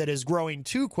economy that is growing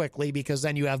too quickly, because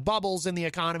then you have bubbles in the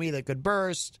economy that could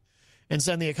burst, and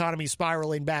send the economy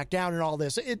spiraling back down and all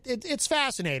this. It's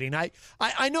fascinating.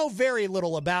 I know very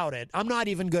little about it. I'm not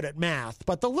even good at math,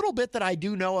 but the little bit that I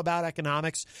do know about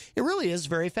economics, it really is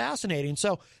very fascinating.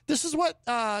 So this is what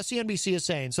CNBC is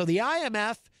saying. So the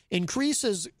IMF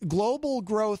increases global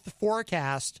growth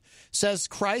forecast, says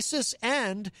crisis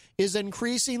end is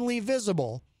increasingly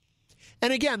visible.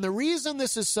 And again, the reason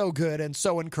this is so good and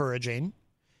so encouraging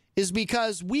is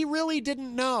because we really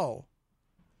didn't know.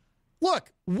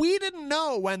 Look, we didn't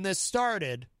know when this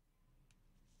started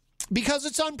because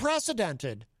it's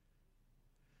unprecedented.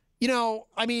 You know,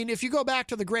 I mean, if you go back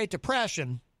to the Great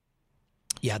Depression,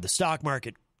 you had the stock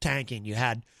market tanking, you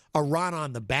had a run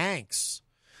on the banks.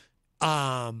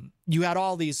 You had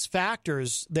all these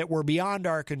factors that were beyond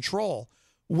our control.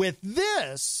 With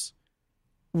this,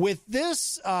 if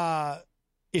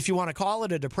you want to call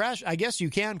it a depression, I guess you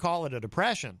can call it a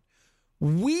depression.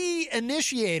 We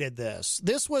initiated this.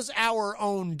 This was our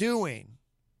own doing,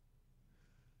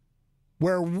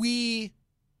 where we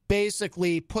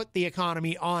basically put the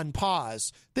economy on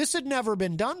pause. This had never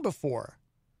been done before.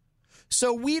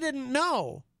 So we didn't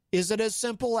know. Is it as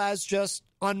simple as just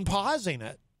unpausing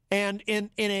it? And in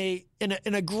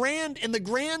the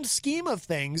grand scheme of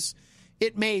things,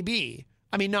 it may be.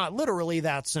 I mean, not literally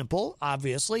that simple,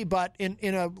 obviously, but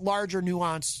in a larger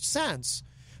nuanced sense,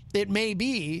 it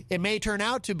may turn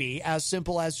out to be as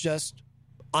simple as just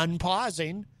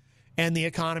unpausing and the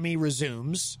economy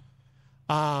resumes.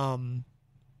 There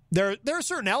are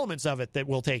certain elements of it that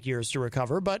will take years to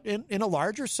recover, but in a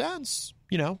larger sense,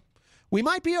 you know, we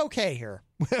might be okay here.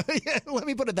 Let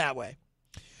me put it that way.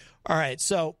 All right,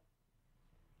 so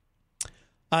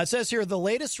it says here, the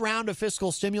latest round of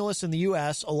fiscal stimulus in the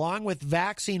U.S., along with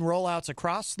vaccine rollouts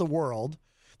across the world,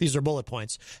 these are bullet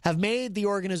points, have made the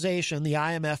organization, the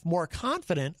IMF, more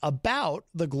confident about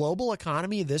the global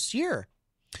economy this year.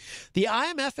 The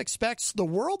IMF expects the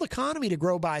world economy to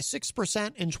grow by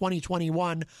 6% in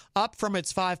 2021, up from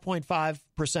its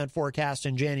 5.5% forecast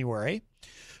in January.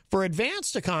 For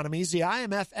advanced economies, the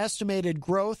IMF estimated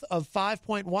growth of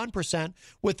 5.1%,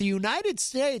 with the United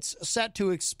States set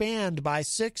to expand by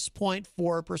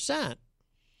 6.4%.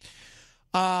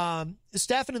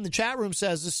 Stefan in the chat room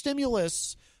says the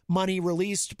stimulus money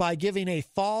released by giving a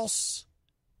false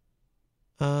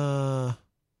V,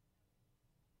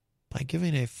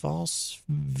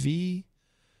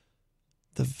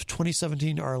 the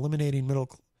 2017 are eliminating middle.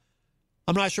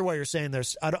 I'm not sure what you're saying there.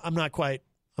 I'm not quite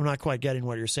getting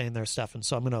what you're saying there, Stefan.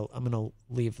 So I'm gonna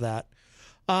leave that.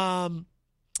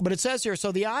 But it says here,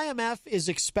 so the IMF is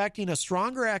expecting a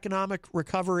stronger economic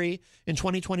recovery in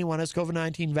 2021 as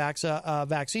COVID-19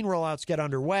 vaccine rollouts get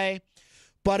underway.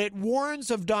 But it warns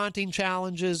of daunting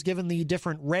challenges given the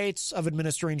different rates of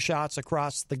administering shots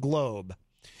across the globe.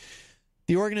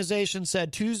 The organization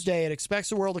said Tuesday it expects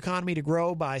the world economy to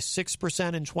grow by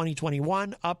 6% in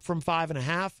 2021, up from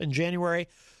 5.5% in January.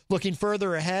 Looking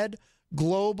further ahead,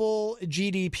 global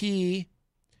GDP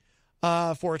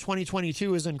for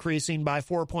 2022 is increasing by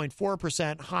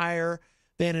 4.4%, higher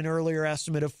than an earlier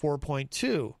estimate of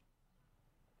 4.2%.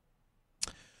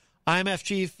 IMF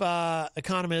chief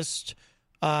economist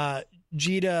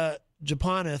Jita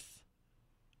Japanith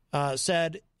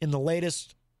said in the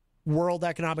latest World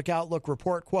Economic Outlook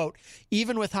report, quote,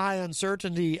 even with high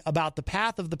uncertainty about the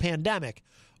path of the pandemic,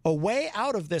 a way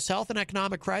out of this health and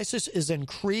economic crisis is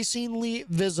increasingly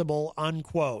visible,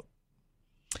 unquote.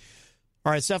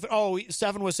 All right, Stefan. Oh,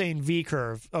 Stefan was saying V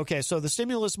curve. Okay, so the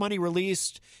stimulus money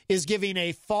released is giving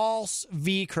a false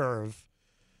V curve,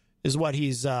 is what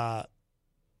he's saying.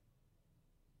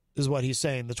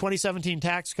 The 2017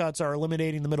 tax cuts are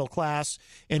eliminating the middle class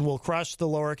and will crush the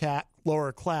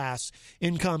lower class.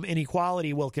 Income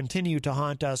inequality will continue to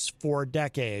haunt us for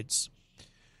decades.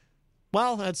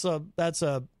 Well, that's a.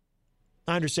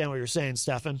 I understand what you're saying,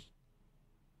 Stefan.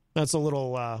 That's a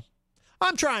little.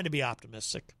 I'm trying to be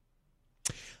optimistic.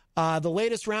 The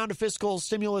latest round of fiscal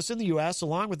stimulus in the U.S.,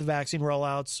 along with the vaccine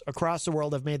rollouts across the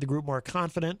world, have made the group more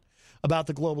confident about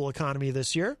the global economy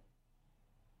this year.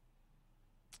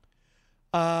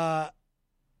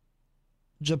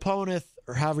 Japonith,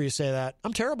 or however you say that,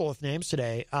 I'm terrible with names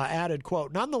today, added,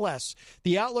 quote, nonetheless,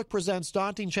 the outlook presents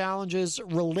daunting challenges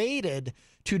related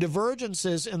to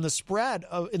divergences in the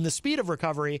speed of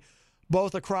recovery,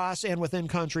 both across and within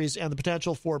countries, and the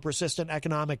potential for persistent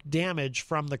economic damage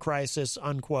from the crisis,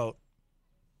 unquote.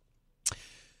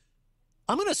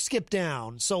 I'm going to skip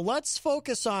down. So let's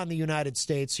focus on the United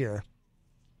States here.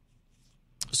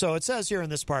 So it says here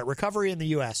in this part, recovery in the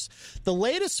U.S. The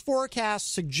latest forecasts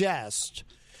suggest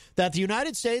that the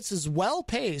United States is well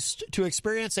paced to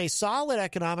experience a solid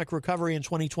economic recovery in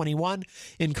 2021,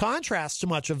 in contrast to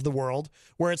much of the world,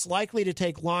 where it's likely to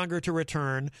take longer to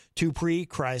return to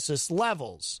pre-crisis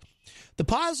levels. The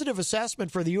positive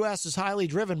assessment for the U.S. is highly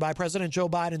driven by President Joe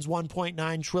Biden's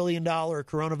 $1.9 trillion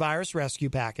coronavirus rescue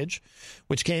package,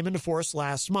 which came into force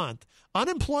last month.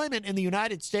 Unemployment in the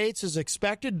United States is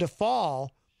expected to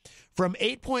fall from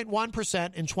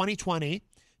 8.1% in 2020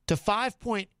 to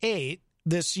 5.8%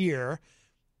 this year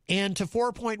and to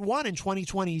 4.1% in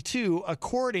 2022,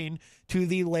 according to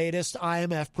the latest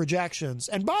IMF projections.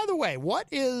 And by the way,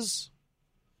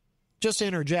 just to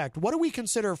interject, what do we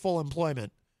consider full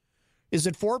employment? Is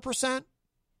it 4%?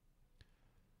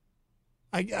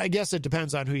 I guess it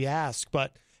depends on who you ask,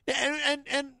 but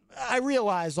and I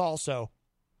realize also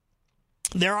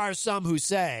there are some who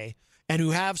say, and who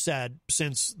have said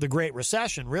since the Great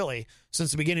Recession, really,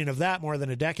 since the beginning of that more than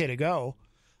a decade ago,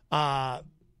 12,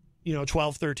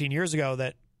 13 years ago,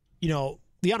 that,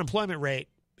 the unemployment rate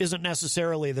isn't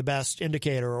necessarily the best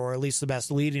indicator, or at least the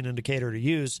best leading indicator to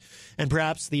use. And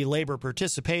perhaps the labor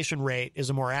participation rate is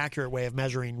a more accurate way of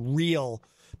measuring real,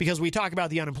 because we talk about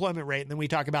the unemployment rate and then we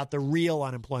talk about the real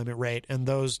unemployment rate, and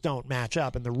those don't match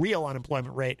up. And the real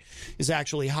unemployment rate is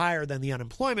actually higher than the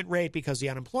unemployment rate, because the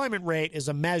unemployment rate is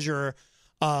a measure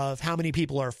of how many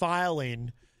people are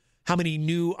filing, how many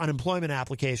new unemployment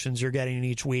applications you're getting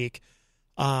each week.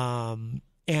 And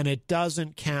it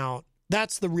doesn't count.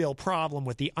 That's the real problem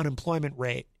with the unemployment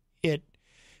rate.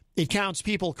 It counts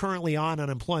people currently on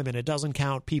unemployment. It doesn't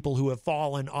count people who have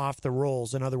fallen off the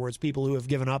rolls. In other words, people who have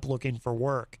given up looking for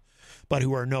work, but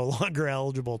who are no longer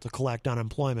eligible to collect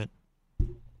unemployment.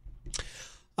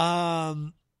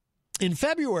 In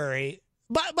February,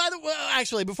 by the way,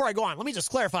 actually, before I go on, let me just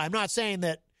clarify. I'm not saying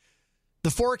that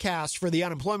the forecast for the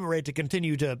unemployment rate to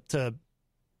continue to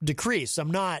decrease.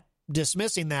 I'm not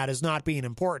dismissing that as not being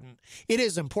important. It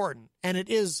is important, and it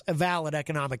is a valid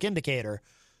economic indicator.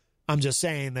 I'm just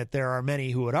saying that there are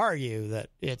many who would argue that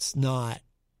it's not,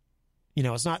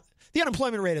 it's not, the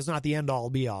unemployment rate is not the end all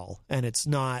be all, and it's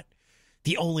not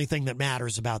the only thing that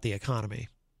matters about the economy.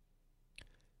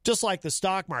 Just like the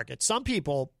stock market, some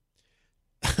people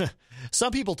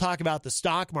talk about the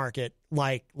stock market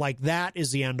like that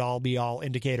is the end all be all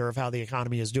indicator of how the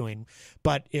economy is doing,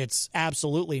 but it's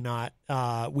absolutely not.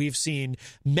 We've seen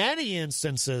many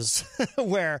instances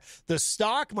where the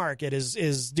stock market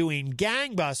is doing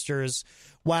gangbusters,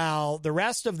 while the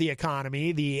rest of the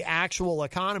economy, the actual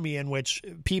economy in which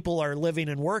people are living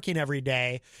and working every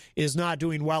day, is not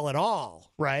doing well at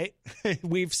all, right?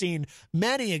 We've seen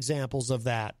many examples of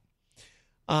that.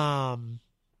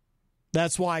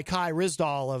 That's why Kai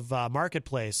Ryssdal of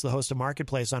Marketplace, the host of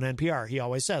Marketplace on NPR, he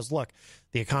always says, look,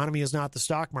 the economy is not the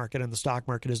stock market and the stock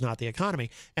market is not the economy.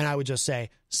 And I would just say,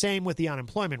 same with the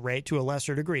unemployment rate to a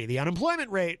lesser degree. The unemployment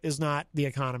rate is not the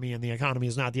economy and the economy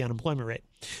is not the unemployment rate.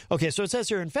 Okay, so it says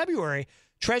here in February,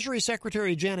 Treasury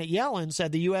Secretary Janet Yellen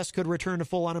said the U.S. could return to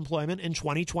full unemployment in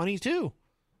 2022.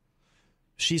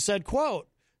 She said, quote,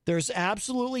 "There's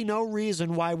absolutely no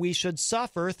reason why we should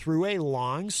suffer through a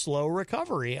long, slow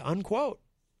recovery," unquote.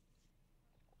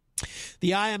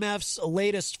 The IMF's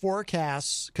latest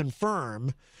forecasts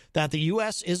confirm that the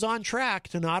U.S. is on track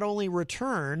to not only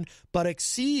return, but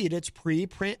exceed its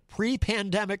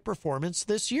pre-pandemic performance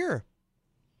this year.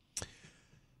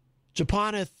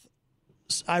 Japanith,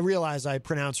 I realize I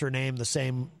pronounce her name the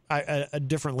same,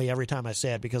 differently every time I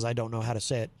say it because I don't know how to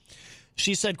say it.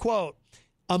 She said, quote,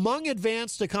 "Among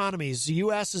advanced economies, the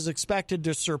U.S. is expected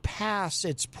to surpass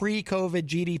its pre-COVID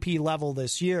GDP level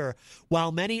this year,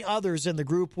 while many others in the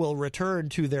group will return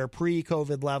to their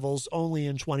pre-COVID levels only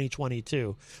in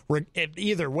 2022.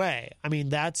 Either way, I mean,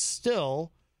 that's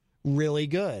still really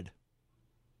good.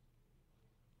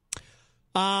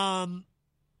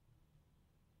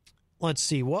 Let's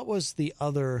see, what was the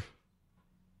other?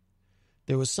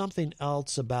 There was something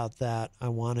else about that I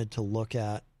wanted to look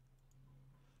at.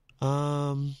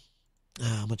 How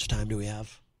much time do we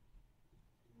have?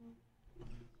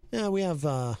 Yeah, we have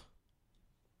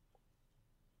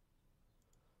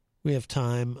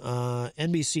time.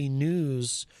 NBC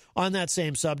News, on that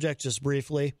same subject, just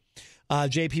briefly,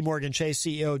 J.P. Morgan Chase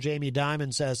CEO Jamie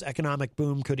Dimon says economic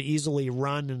boom could easily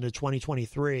run into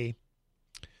 2023.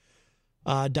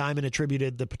 Dimon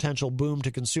attributed the potential boom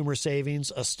to consumer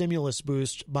savings, a stimulus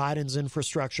boost, Biden's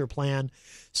infrastructure plan,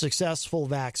 successful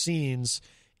vaccines,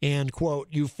 and, quote,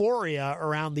 euphoria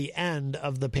around the end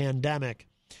of the pandemic.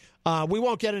 We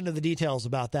won't get into the details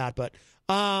about that, but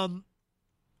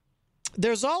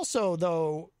there's also,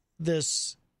 though,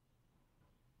 this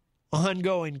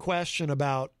ongoing question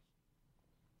about,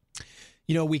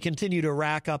 we continue to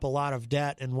rack up a lot of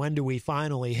debt, and when do we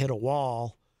finally hit a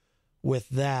wall with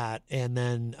that? And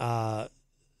then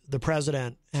the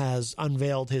president has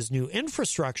unveiled his new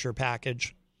infrastructure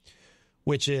package,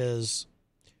 which is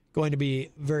going to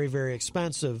be very, very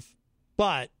expensive,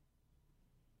 but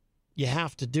you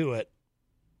have to do it.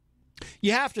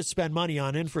 You have to spend money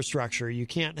on infrastructure. You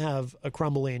can't have a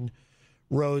crumbling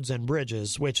roads and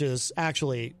bridges, which is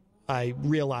actually, I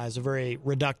realize, a very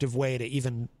reductive way to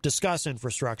even discuss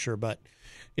infrastructure, but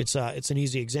it's an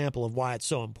easy example of why it's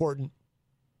so important.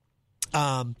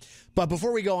 But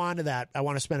before we go on to that, I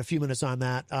want to spend a few minutes on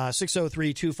that.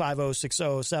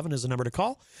 603-250-6007 is the number to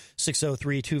call.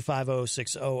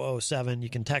 603-250-6007. You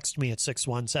can text me at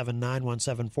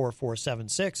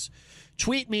 617-917-4476.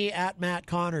 Tweet me at Matt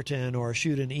Connarton or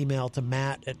shoot an email to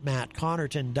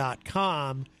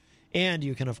matt@mattconnerton.com. And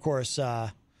you can, of course,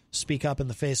 speak up in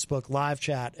the Facebook live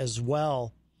chat as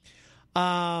well.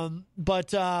 But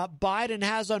Biden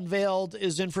has unveiled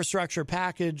his infrastructure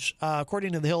package,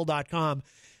 according to thehill.com.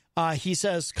 He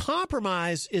says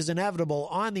compromise is inevitable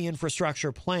on the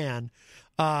infrastructure plan.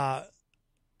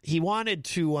 He wanted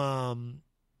to,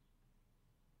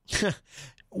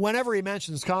 whenever he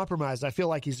mentions compromise, I feel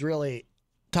like he's really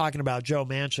talking about Joe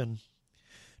Manchin,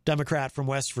 Democrat from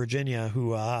West Virginia,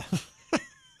 who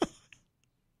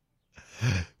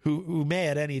may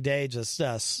at any day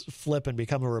just flip and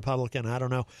become a Republican. I don't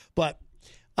know. But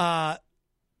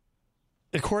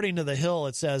according to The Hill,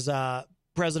 it says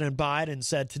President Biden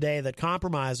said today that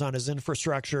compromise on his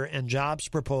infrastructure and jobs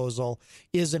proposal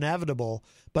is inevitable,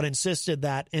 but insisted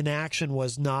that inaction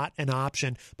was not an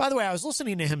option. By the way, I was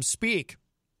listening to him speak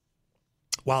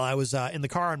while I was in the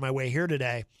car on my way here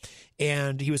today,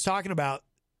 and he was talking about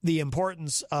the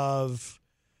importance of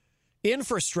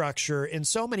infrastructure in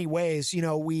so many ways.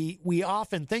 We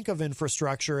often think of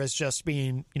infrastructure as just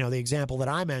being, the example that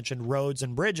I mentioned, roads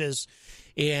and bridges.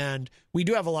 And we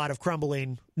do have a lot of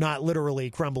crumbling, not literally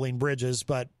crumbling bridges,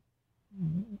 but,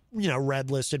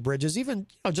 red listed bridges. Even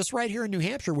just right here in New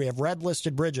Hampshire, we have red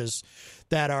listed bridges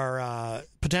that are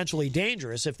potentially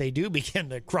dangerous if they do begin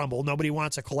to crumble. Nobody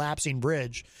wants a collapsing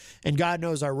bridge. And God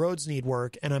knows our roads need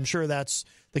work. And I'm sure that's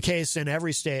the case in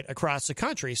every state across the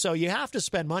country. So you have to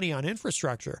spend money on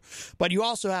infrastructure, but you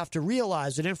also have to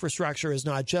realize that infrastructure is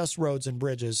not just roads and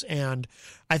bridges. And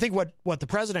I think what the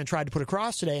president tried to put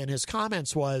across today in his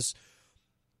comments was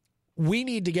we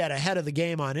need to get ahead of the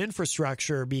game on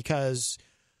infrastructure, because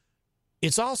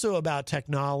it's also about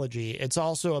technology. It's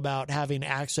also about having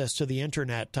access to the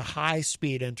internet, to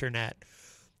high-speed internet.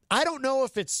 I don't know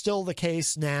if it's still the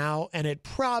case now, and it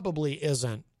probably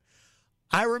isn't.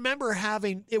 I remember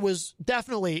it was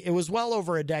well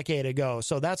over a decade ago,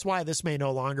 so that's why this may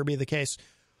no longer be the case.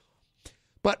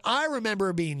 But I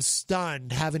remember being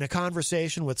stunned having a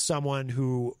conversation with someone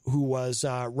who was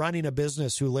running a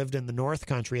business, who lived in the North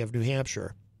Country of New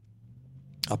Hampshire,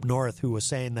 up north, who was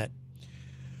saying that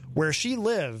where she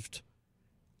lived,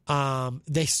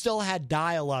 they still had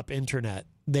dial-up internet.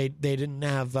 They didn't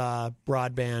have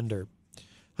broadband or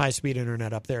high-speed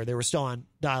internet up there. They were still on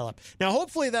dial-up. Now,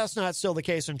 hopefully that's not still the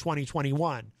case in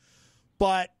 2021.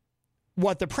 But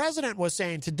what the president was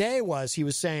saying today was, he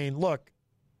was saying, look,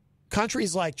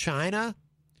 countries like China,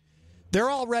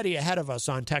 they're already ahead of us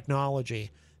on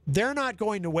technology. They're not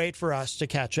going to wait for us to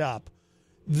catch up.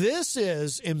 This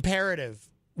is imperative.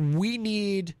 We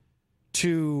need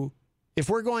to, if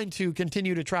we're going to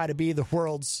continue to try to be the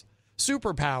world's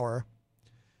superpower,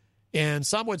 and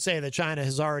some would say that China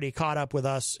has already caught up with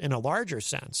us in a larger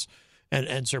sense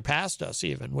and surpassed us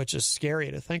even, which is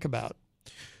scary to think about.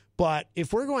 But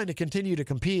if we're going to continue to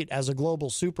compete as a global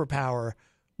superpower,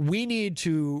 we need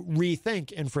to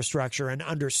rethink infrastructure and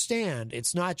understand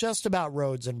it's not just about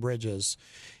roads and bridges.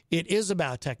 It is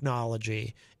about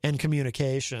technology and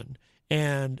communication.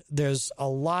 And there's a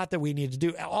lot that we need to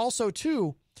do. Also,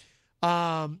 too,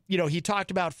 he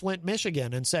talked about Flint,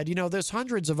 Michigan, and said, there's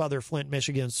hundreds of other Flint,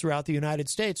 Michigans throughout the United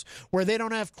States where they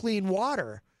don't have clean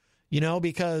water,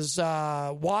 because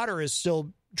water is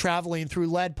still traveling through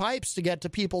lead pipes to get to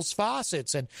people's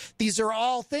faucets. And these are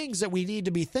all things that we need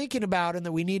to be thinking about and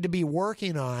that we need to be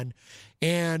working on,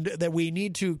 and that we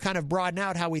need to kind of broaden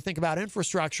out how we think about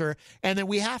infrastructure, and that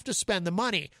we have to spend the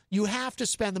money. You have to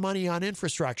spend the money on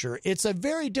infrastructure. It's a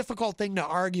very difficult thing to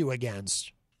argue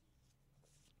against.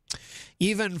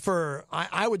 Even for,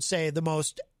 I would say, the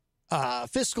most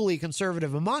fiscally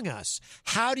conservative among us.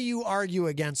 How do you argue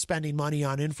against spending money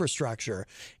on infrastructure?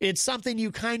 It's something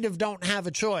you kind of don't have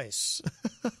a choice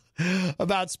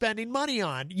about spending money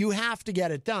on. You have to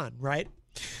get it done, right?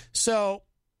 So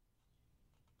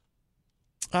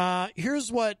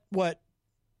here's what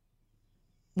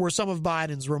were some of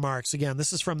Biden's remarks. Again,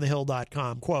 this is from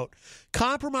thehill.com. Quote,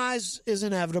 compromise is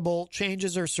inevitable.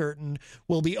 Changes are certain.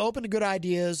 We'll be open to good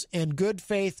ideas and good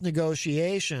faith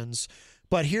negotiations.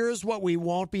 But here's what we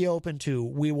won't be open to.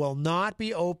 We will not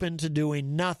be open to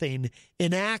doing nothing.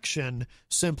 Inaction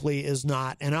simply is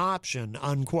not an option,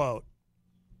 unquote.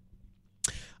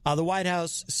 The White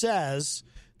House says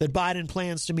that Biden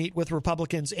plans to meet with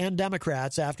Republicans and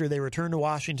Democrats after they return to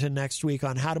Washington next week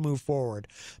on how to move forward.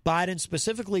 Biden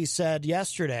specifically said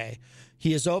yesterday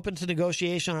he is open to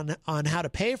negotiation on how to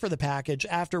pay for the package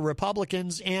after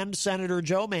Republicans and Senator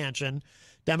Joe Manchin,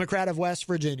 Democrat of West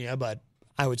Virginia, but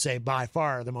I would say by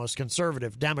far the most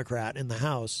conservative Democrat in the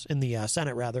House, in the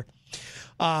Senate rather,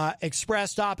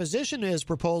 expressed opposition to his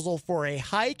proposal for a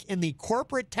hike in the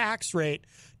corporate tax rate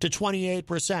to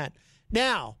 28%.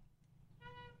 Now,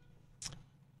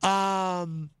 if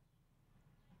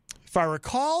I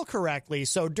recall correctly,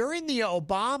 so during the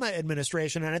Obama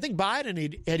administration, and I think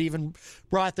Biden had even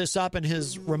brought this up in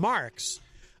his remarks,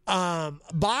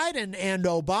 Biden and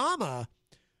Obama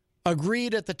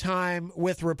agreed at the time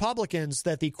with Republicans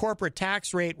that the corporate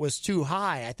tax rate was too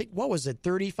high. I think, what was it,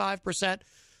 35%?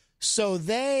 So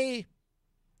they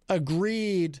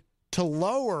agreed to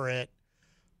lower it,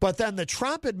 but then the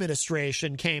Trump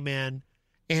administration came in,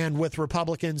 and with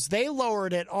Republicans, they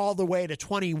lowered it all the way to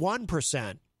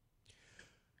 21%.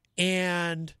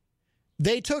 And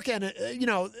they took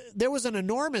there was an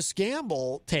enormous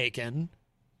gamble taken.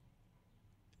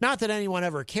 Not that anyone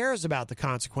ever cares about the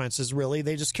consequences, really.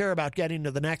 They just care about getting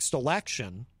to the next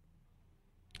election.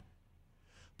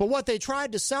 But what they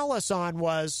tried to sell us on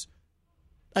was,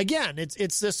 again,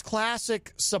 it's this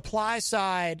classic supply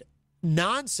side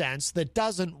nonsense that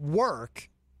doesn't work.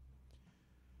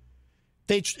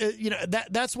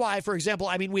 That's why, for example,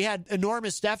 I mean, we had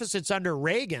enormous deficits under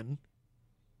Reagan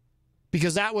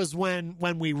because that was when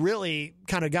we really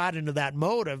kind of got into that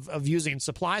mode of using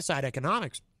supply side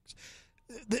economics.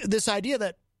 This idea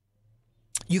that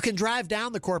you can drive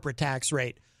down the corporate tax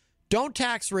rate. Don't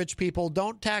tax rich people.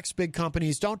 Don't tax big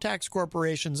companies. Don't tax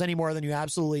corporations any more than you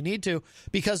absolutely need to,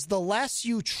 because the less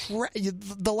you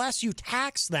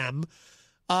tax them,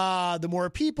 the more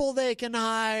people they can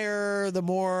hire, the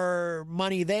more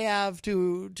money they have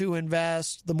to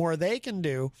invest, the more they can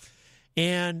do,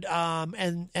 and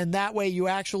that way you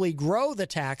actually grow the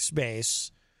tax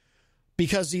base.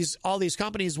 Because all these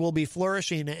companies will be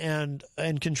flourishing and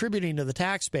contributing to the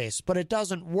tax base, but it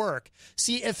doesn't work.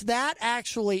 See, if it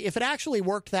actually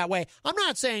worked that way, I'm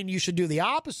not saying you should do the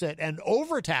opposite and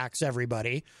overtax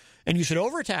everybody, and you should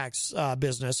overtax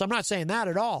business. I'm not saying that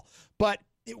at all. But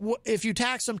if you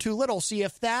tax them too little, see,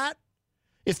 if that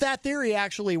theory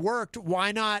actually worked,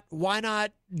 why not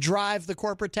drive the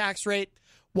corporate tax rate?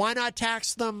 Why not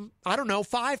tax them,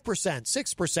 5%,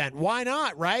 6%? Why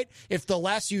not, right? If the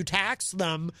less you tax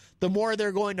them, the more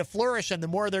they're going to flourish and the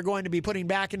more they're going to be putting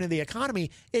back into the economy.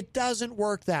 It doesn't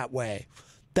work that way.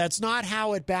 That's not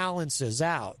how it balances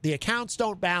out. The accounts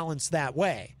don't balance that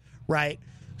way, right?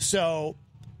 So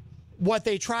what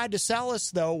they tried to sell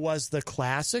us, though, was the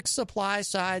classic supply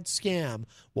side scam.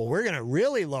 Well, we're going to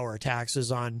really lower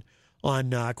taxes on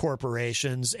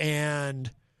corporations, and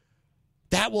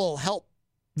that will help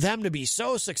them to be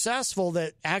so successful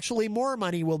that actually more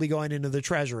money will be going into the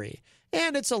Treasury.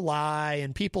 And it's a lie,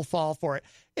 and people fall for it.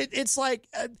 It's like,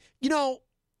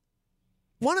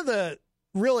 one of the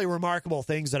really remarkable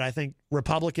things that I think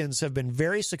Republicans have been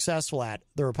very successful at,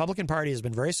 the Republican Party has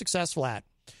been very successful at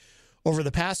over the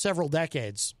past several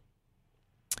decades,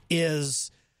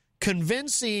 is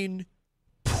convincing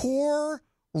poor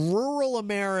rural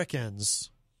Americans.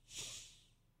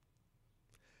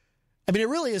 I mean, it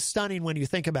really is stunning when you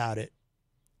think about it.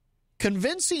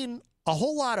 Convincing a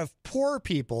whole lot of poor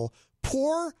people,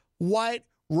 poor, white,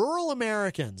 rural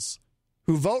Americans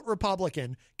who vote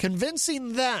Republican,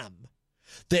 convincing them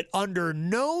that under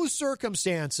no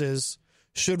circumstances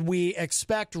should we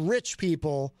expect rich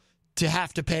people to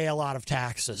have to pay a lot of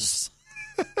taxes.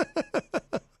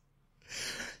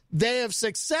 They have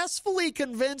successfully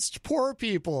convinced poor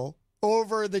people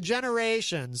over the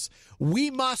generations,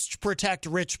 we must protect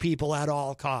rich people at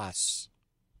all costs.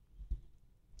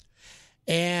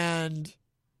 And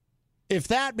if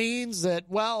that means that,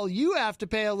 well, you have to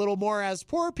pay a little more as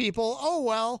poor people, oh,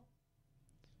 well,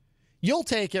 you'll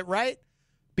take it, right?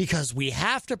 Because we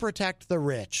have to protect the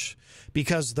rich,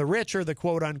 because the rich are the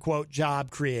quote-unquote job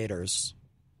creators.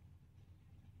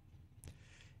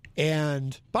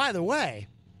 And by the way,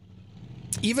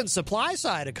 even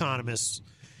supply-side economists,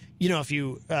 if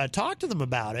you talk to them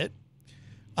about it,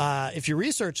 if you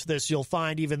research this, you'll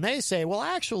find even they say, well,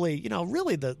 actually,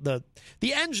 really the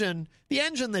engine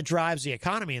that drives the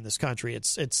economy in this country,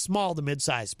 it's small to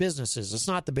mid-sized businesses. It's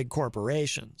not the big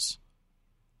corporations,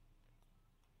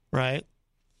 right?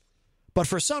 But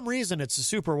for some reason, it's the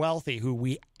super wealthy who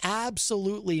we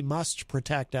absolutely must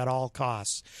protect at all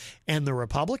costs. And the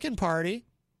Republican Party,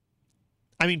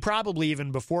 I mean, probably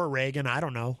even before Reagan, I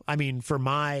don't know. I mean, for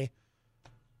my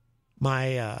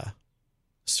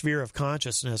sphere of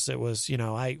consciousness, it was,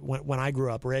 when I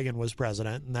grew up, Reagan was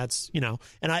president, and that's,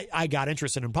 and I got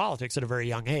interested in politics at a very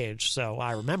young age, so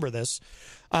I remember this.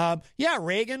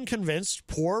 Reagan convinced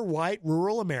poor white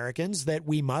rural Americans that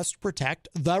we must protect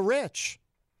the rich.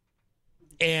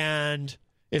 And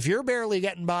if you're barely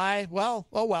getting by, well,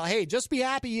 hey, just be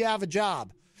happy you have a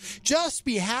job. Just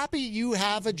be happy you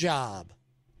have a job.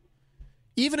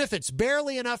 Even if it's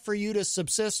barely enough for you to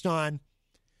subsist on,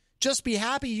 just be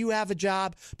happy you have a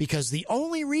job, because the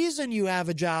only reason you have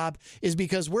a job is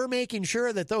because we're making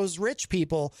sure that those rich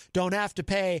people don't have to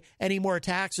pay any more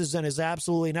taxes than is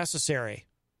absolutely necessary.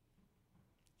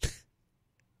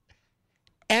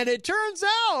 And it turns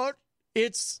out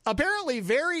it's apparently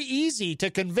very easy to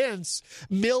convince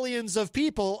millions of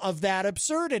people of that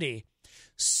absurdity.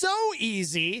 So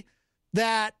easy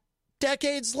that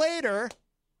decades later,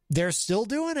 they're still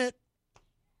doing it.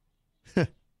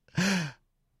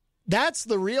 That's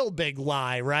the real big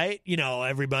lie, right?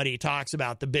 Everybody talks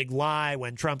about the big lie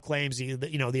when Trump claims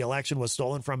the election was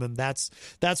stolen from him. That's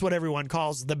what everyone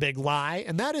calls the big lie,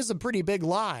 and that is a pretty big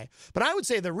lie. But I would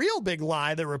say the real big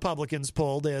lie that Republicans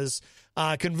pulled is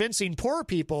convincing poor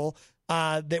people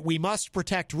that we must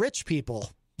protect rich people,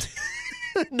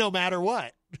 no matter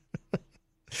what.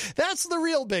 That's the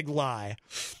real big lie,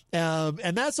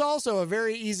 and that's also a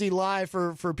very easy lie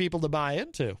for people to buy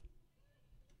into.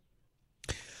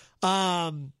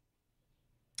 But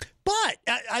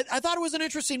I thought it was an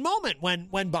interesting moment when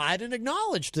Biden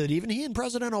acknowledged that even he and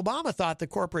President Obama thought the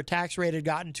corporate tax rate had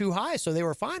gotten too high, so they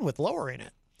were fine with lowering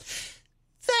it.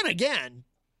 Then again,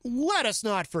 let us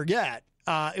not forget,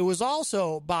 it was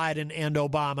also Biden and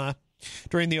Obama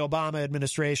during the Obama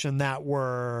administration that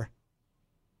were,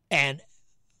 and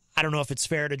I don't know if it's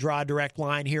fair to draw a direct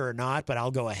line here or not, but I'll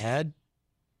go ahead.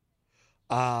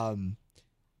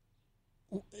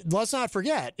 Let's not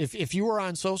forget, if you were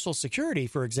on Social Security,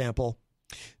 for example,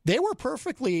 they were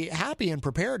perfectly happy and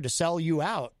prepared to sell you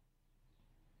out.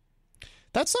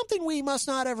 That's something we must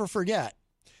not ever forget.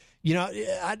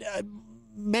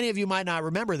 Many of you might not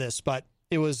remember this, but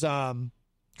it was,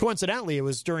 coincidentally, it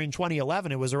was during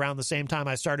 2011. It was around the same time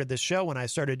I started this show when I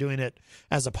started doing it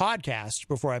as a podcast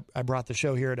before I brought the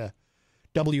show here to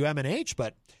WMNH,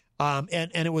 but and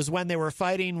it was when they were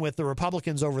fighting with the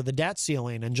Republicans over the debt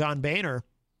ceiling, and John Boehner,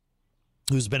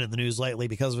 who's been in the news lately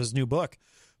because of his new book,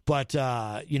 but,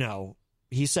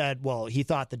 he said, well, he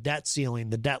thought the debt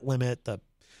ceiling, the debt limit, the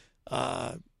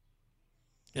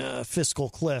fiscal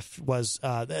cliff was,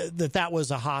 that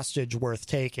was a hostage worth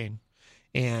taking,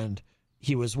 and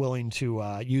he was willing to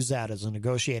use that as a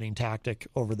negotiating tactic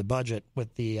over the budget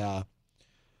with the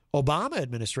Obama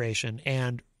administration.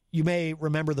 And you may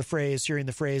remember hearing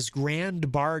the phrase grand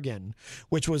bargain,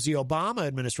 which was the Obama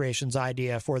administration's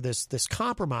idea for this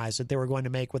compromise that they were going to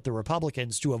make with the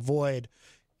Republicans to avoid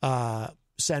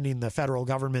sending the federal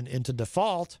government into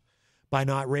default by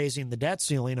not raising the debt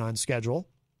ceiling on schedule.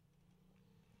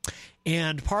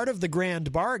 And part of the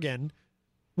grand bargain,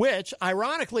 which,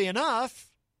 ironically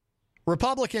enough,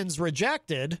 Republicans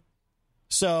rejected,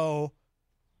 so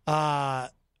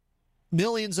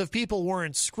millions of people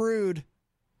weren't screwed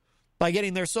by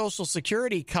getting their Social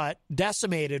Security cut,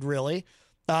 decimated, really,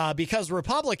 because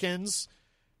Republicans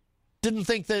didn't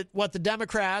think that what the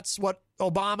Democrats, what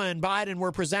Obama and Biden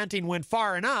were presenting went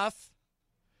far enough,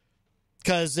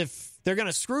 because if they're going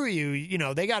to screw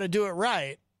you, they got to do it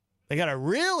right. They got to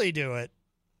really do it,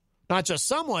 not just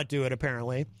somewhat do it,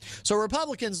 apparently. So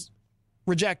Republicans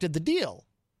rejected the deal.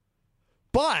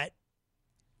 But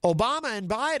Obama and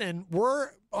Biden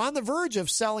were on the verge of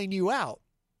selling you out.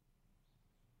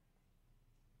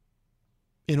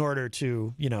 In order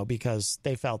to, because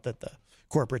they felt that the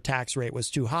corporate tax rate was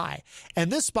too high.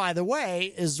 And this, by the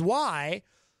way, is why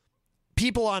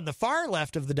people on the far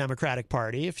left of the Democratic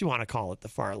Party, if you want to call it the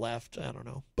far left, I don't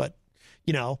know, but,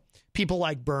 people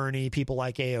like Bernie, people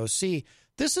like AOC,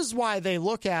 this is why they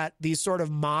look at these sort of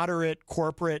moderate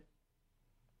corporate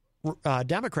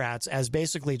Democrats as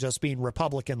basically just being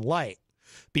Republican light,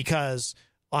 because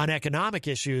on economic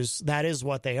issues, that is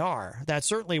what they are. That's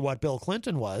certainly what Bill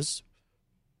Clinton was.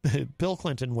 Bill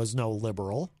Clinton was no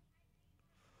liberal.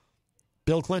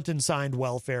 Bill Clinton signed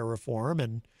welfare reform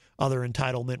and other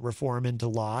entitlement reform into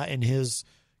law, and his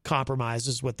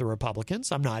compromises with the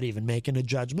Republicans. I'm not even making a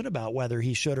judgment about whether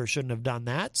he should or shouldn't have done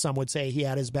that. Some would say he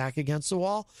had his back against the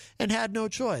wall and had no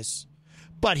choice.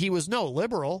 But he was no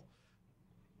liberal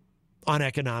on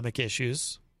economic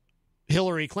issues.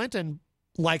 Hillary Clinton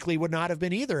likely would not have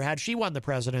been either had she won the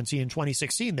presidency in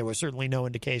 2016. There were certainly no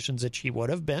indications that she would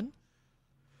have been.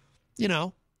 You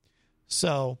know,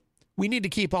 so we need to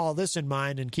keep all this in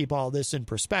mind and keep all this in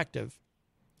perspective.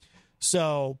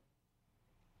 So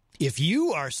if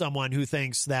you are someone who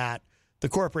thinks that the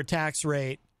corporate tax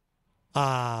rate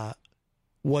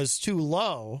was too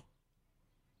low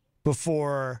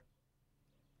before,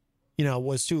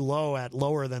 was too low at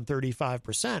lower than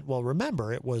 35%, well,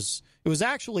 remember, it was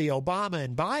actually Obama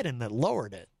and Biden that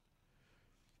lowered it.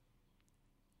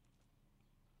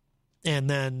 And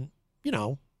then,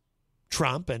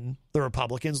 Trump and the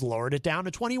Republicans lowered it down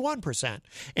to 21%.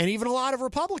 And even a lot of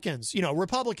Republicans,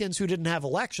 Republicans who didn't have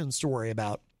elections to worry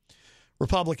about,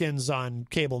 Republicans on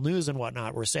cable news and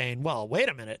whatnot were saying, well, wait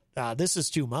a minute, this is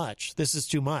too much. This is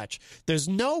too much. There's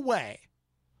no way,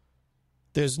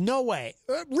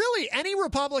 really, any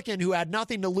Republican who had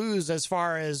nothing to lose as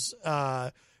far as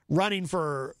running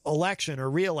for election or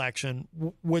re-election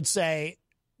would say,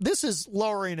 this is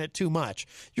lowering it too much.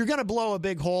 You're going to blow a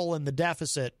big hole in the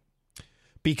deficit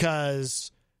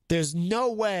because there's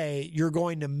no way you're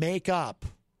going to make up,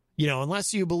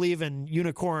 unless you believe in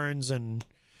unicorns and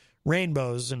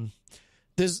rainbows. And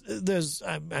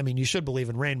you should believe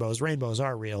in rainbows. Rainbows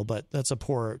are real, but that's a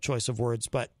poor choice of words.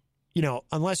 But,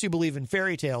 unless you believe in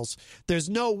fairy tales, there's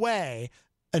no way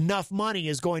enough money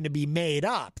is going to be made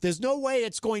up. There's no way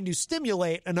it's going to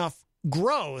stimulate enough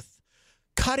growth,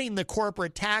 cutting the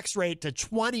corporate tax rate to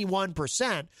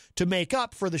 21% to make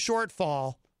up for the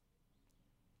shortfall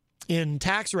in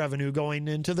tax revenue going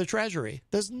into the Treasury.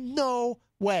 There's no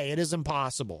way. It is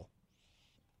impossible.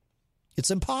 It's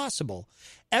impossible.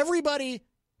 Everybody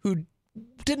who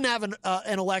didn't have an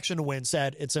election to win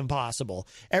said it's impossible.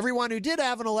 Everyone who did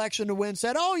have an election to win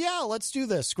said, oh, yeah, let's do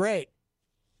this. Great.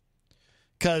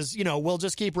 Because, we'll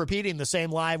just keep repeating the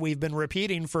same lie we've been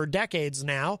repeating for decades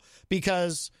now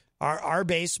because our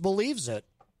base believes it.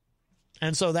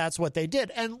 And so that's what they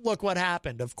did. And look what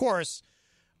happened. Of course,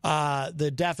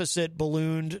 the deficit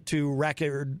ballooned to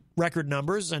record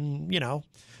numbers and,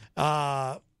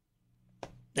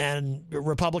 and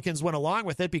Republicans went along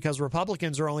with it because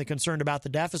Republicans are only concerned about the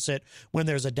deficit when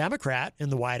there's a Democrat in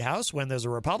the White House. When there's a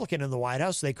Republican in the White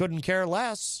House, they couldn't care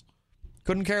less.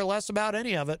 Couldn't care less about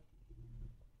any of it.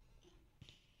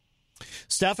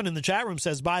 Stefan in the chat room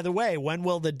says, by the way, when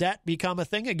will the debt become a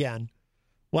thing again?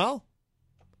 Well,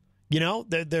 that's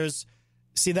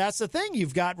the thing.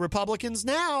 You've got Republicans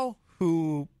now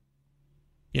who,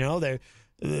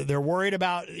 they're worried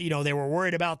about, they were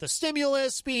worried about the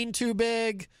stimulus being too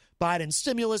big, Biden's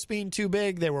stimulus being too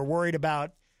big. They were worried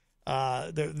about,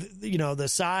 the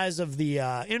size of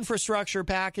the infrastructure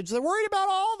package. They're worried about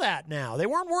all that now. They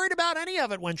weren't worried about any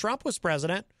of it when Trump was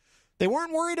president. They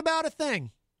weren't worried about a thing.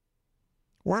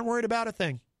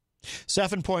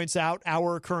 Stephan points out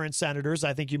our current senators,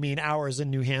 I think you mean ours in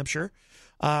New Hampshire,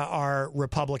 are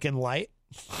Republican light.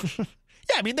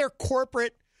 Yeah, they're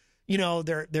corporate.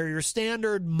 They're your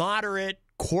standard moderate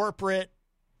corporate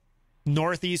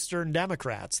Northeastern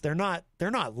Democrats. They're not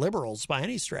liberals by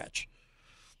any stretch.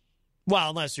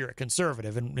 Well, unless you're a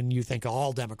conservative and you think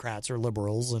all Democrats are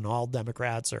liberals and all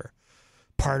Democrats are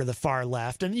part of the far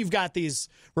left. And you've got these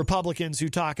Republicans who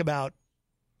talk about,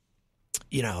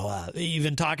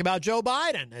 even talk about Joe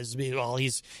Biden as well.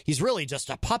 He's really just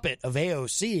a puppet of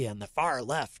AOC and the far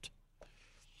left.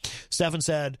 Stephan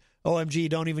said, OMG,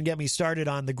 don't even get me started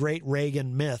on the great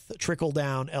Reagan myth. Trickle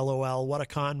down, LOL. What a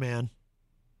con man.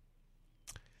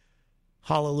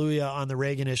 Hallelujah on the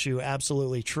Reagan issue.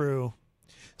 Absolutely true.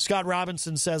 Scott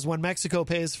Robinson says, when Mexico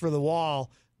pays for the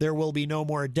wall, there will be no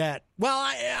more debt.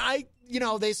 Well,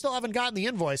 they still haven't gotten the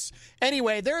invoice.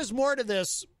 Anyway, there's more to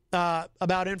this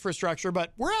about infrastructure,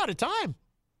 but we're out of time.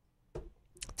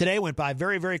 Today went by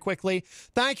very, very quickly.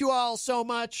 Thank you all so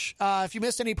much. If you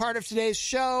missed any part of today's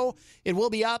show, it will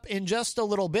be up in just a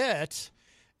little bit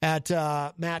at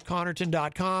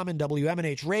mattconnarton.com and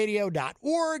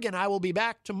WMNHradio.org, and I will be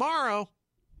back tomorrow.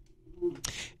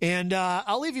 And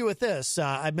I'll leave you with this.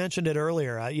 I mentioned it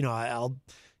earlier. I'll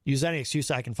use any excuse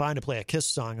I can find to play a Kiss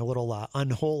song, a little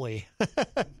unholy,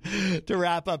 to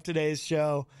wrap up today's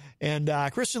show. And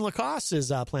Christian Lacoss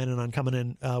is planning on coming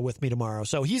in with me tomorrow.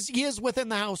 So he is within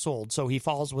the household, so he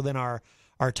falls within our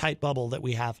tight bubble that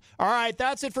we have. All right,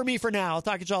 that's it for me for now. I'll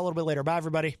talk to you all a little bit later. Bye,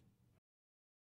 everybody.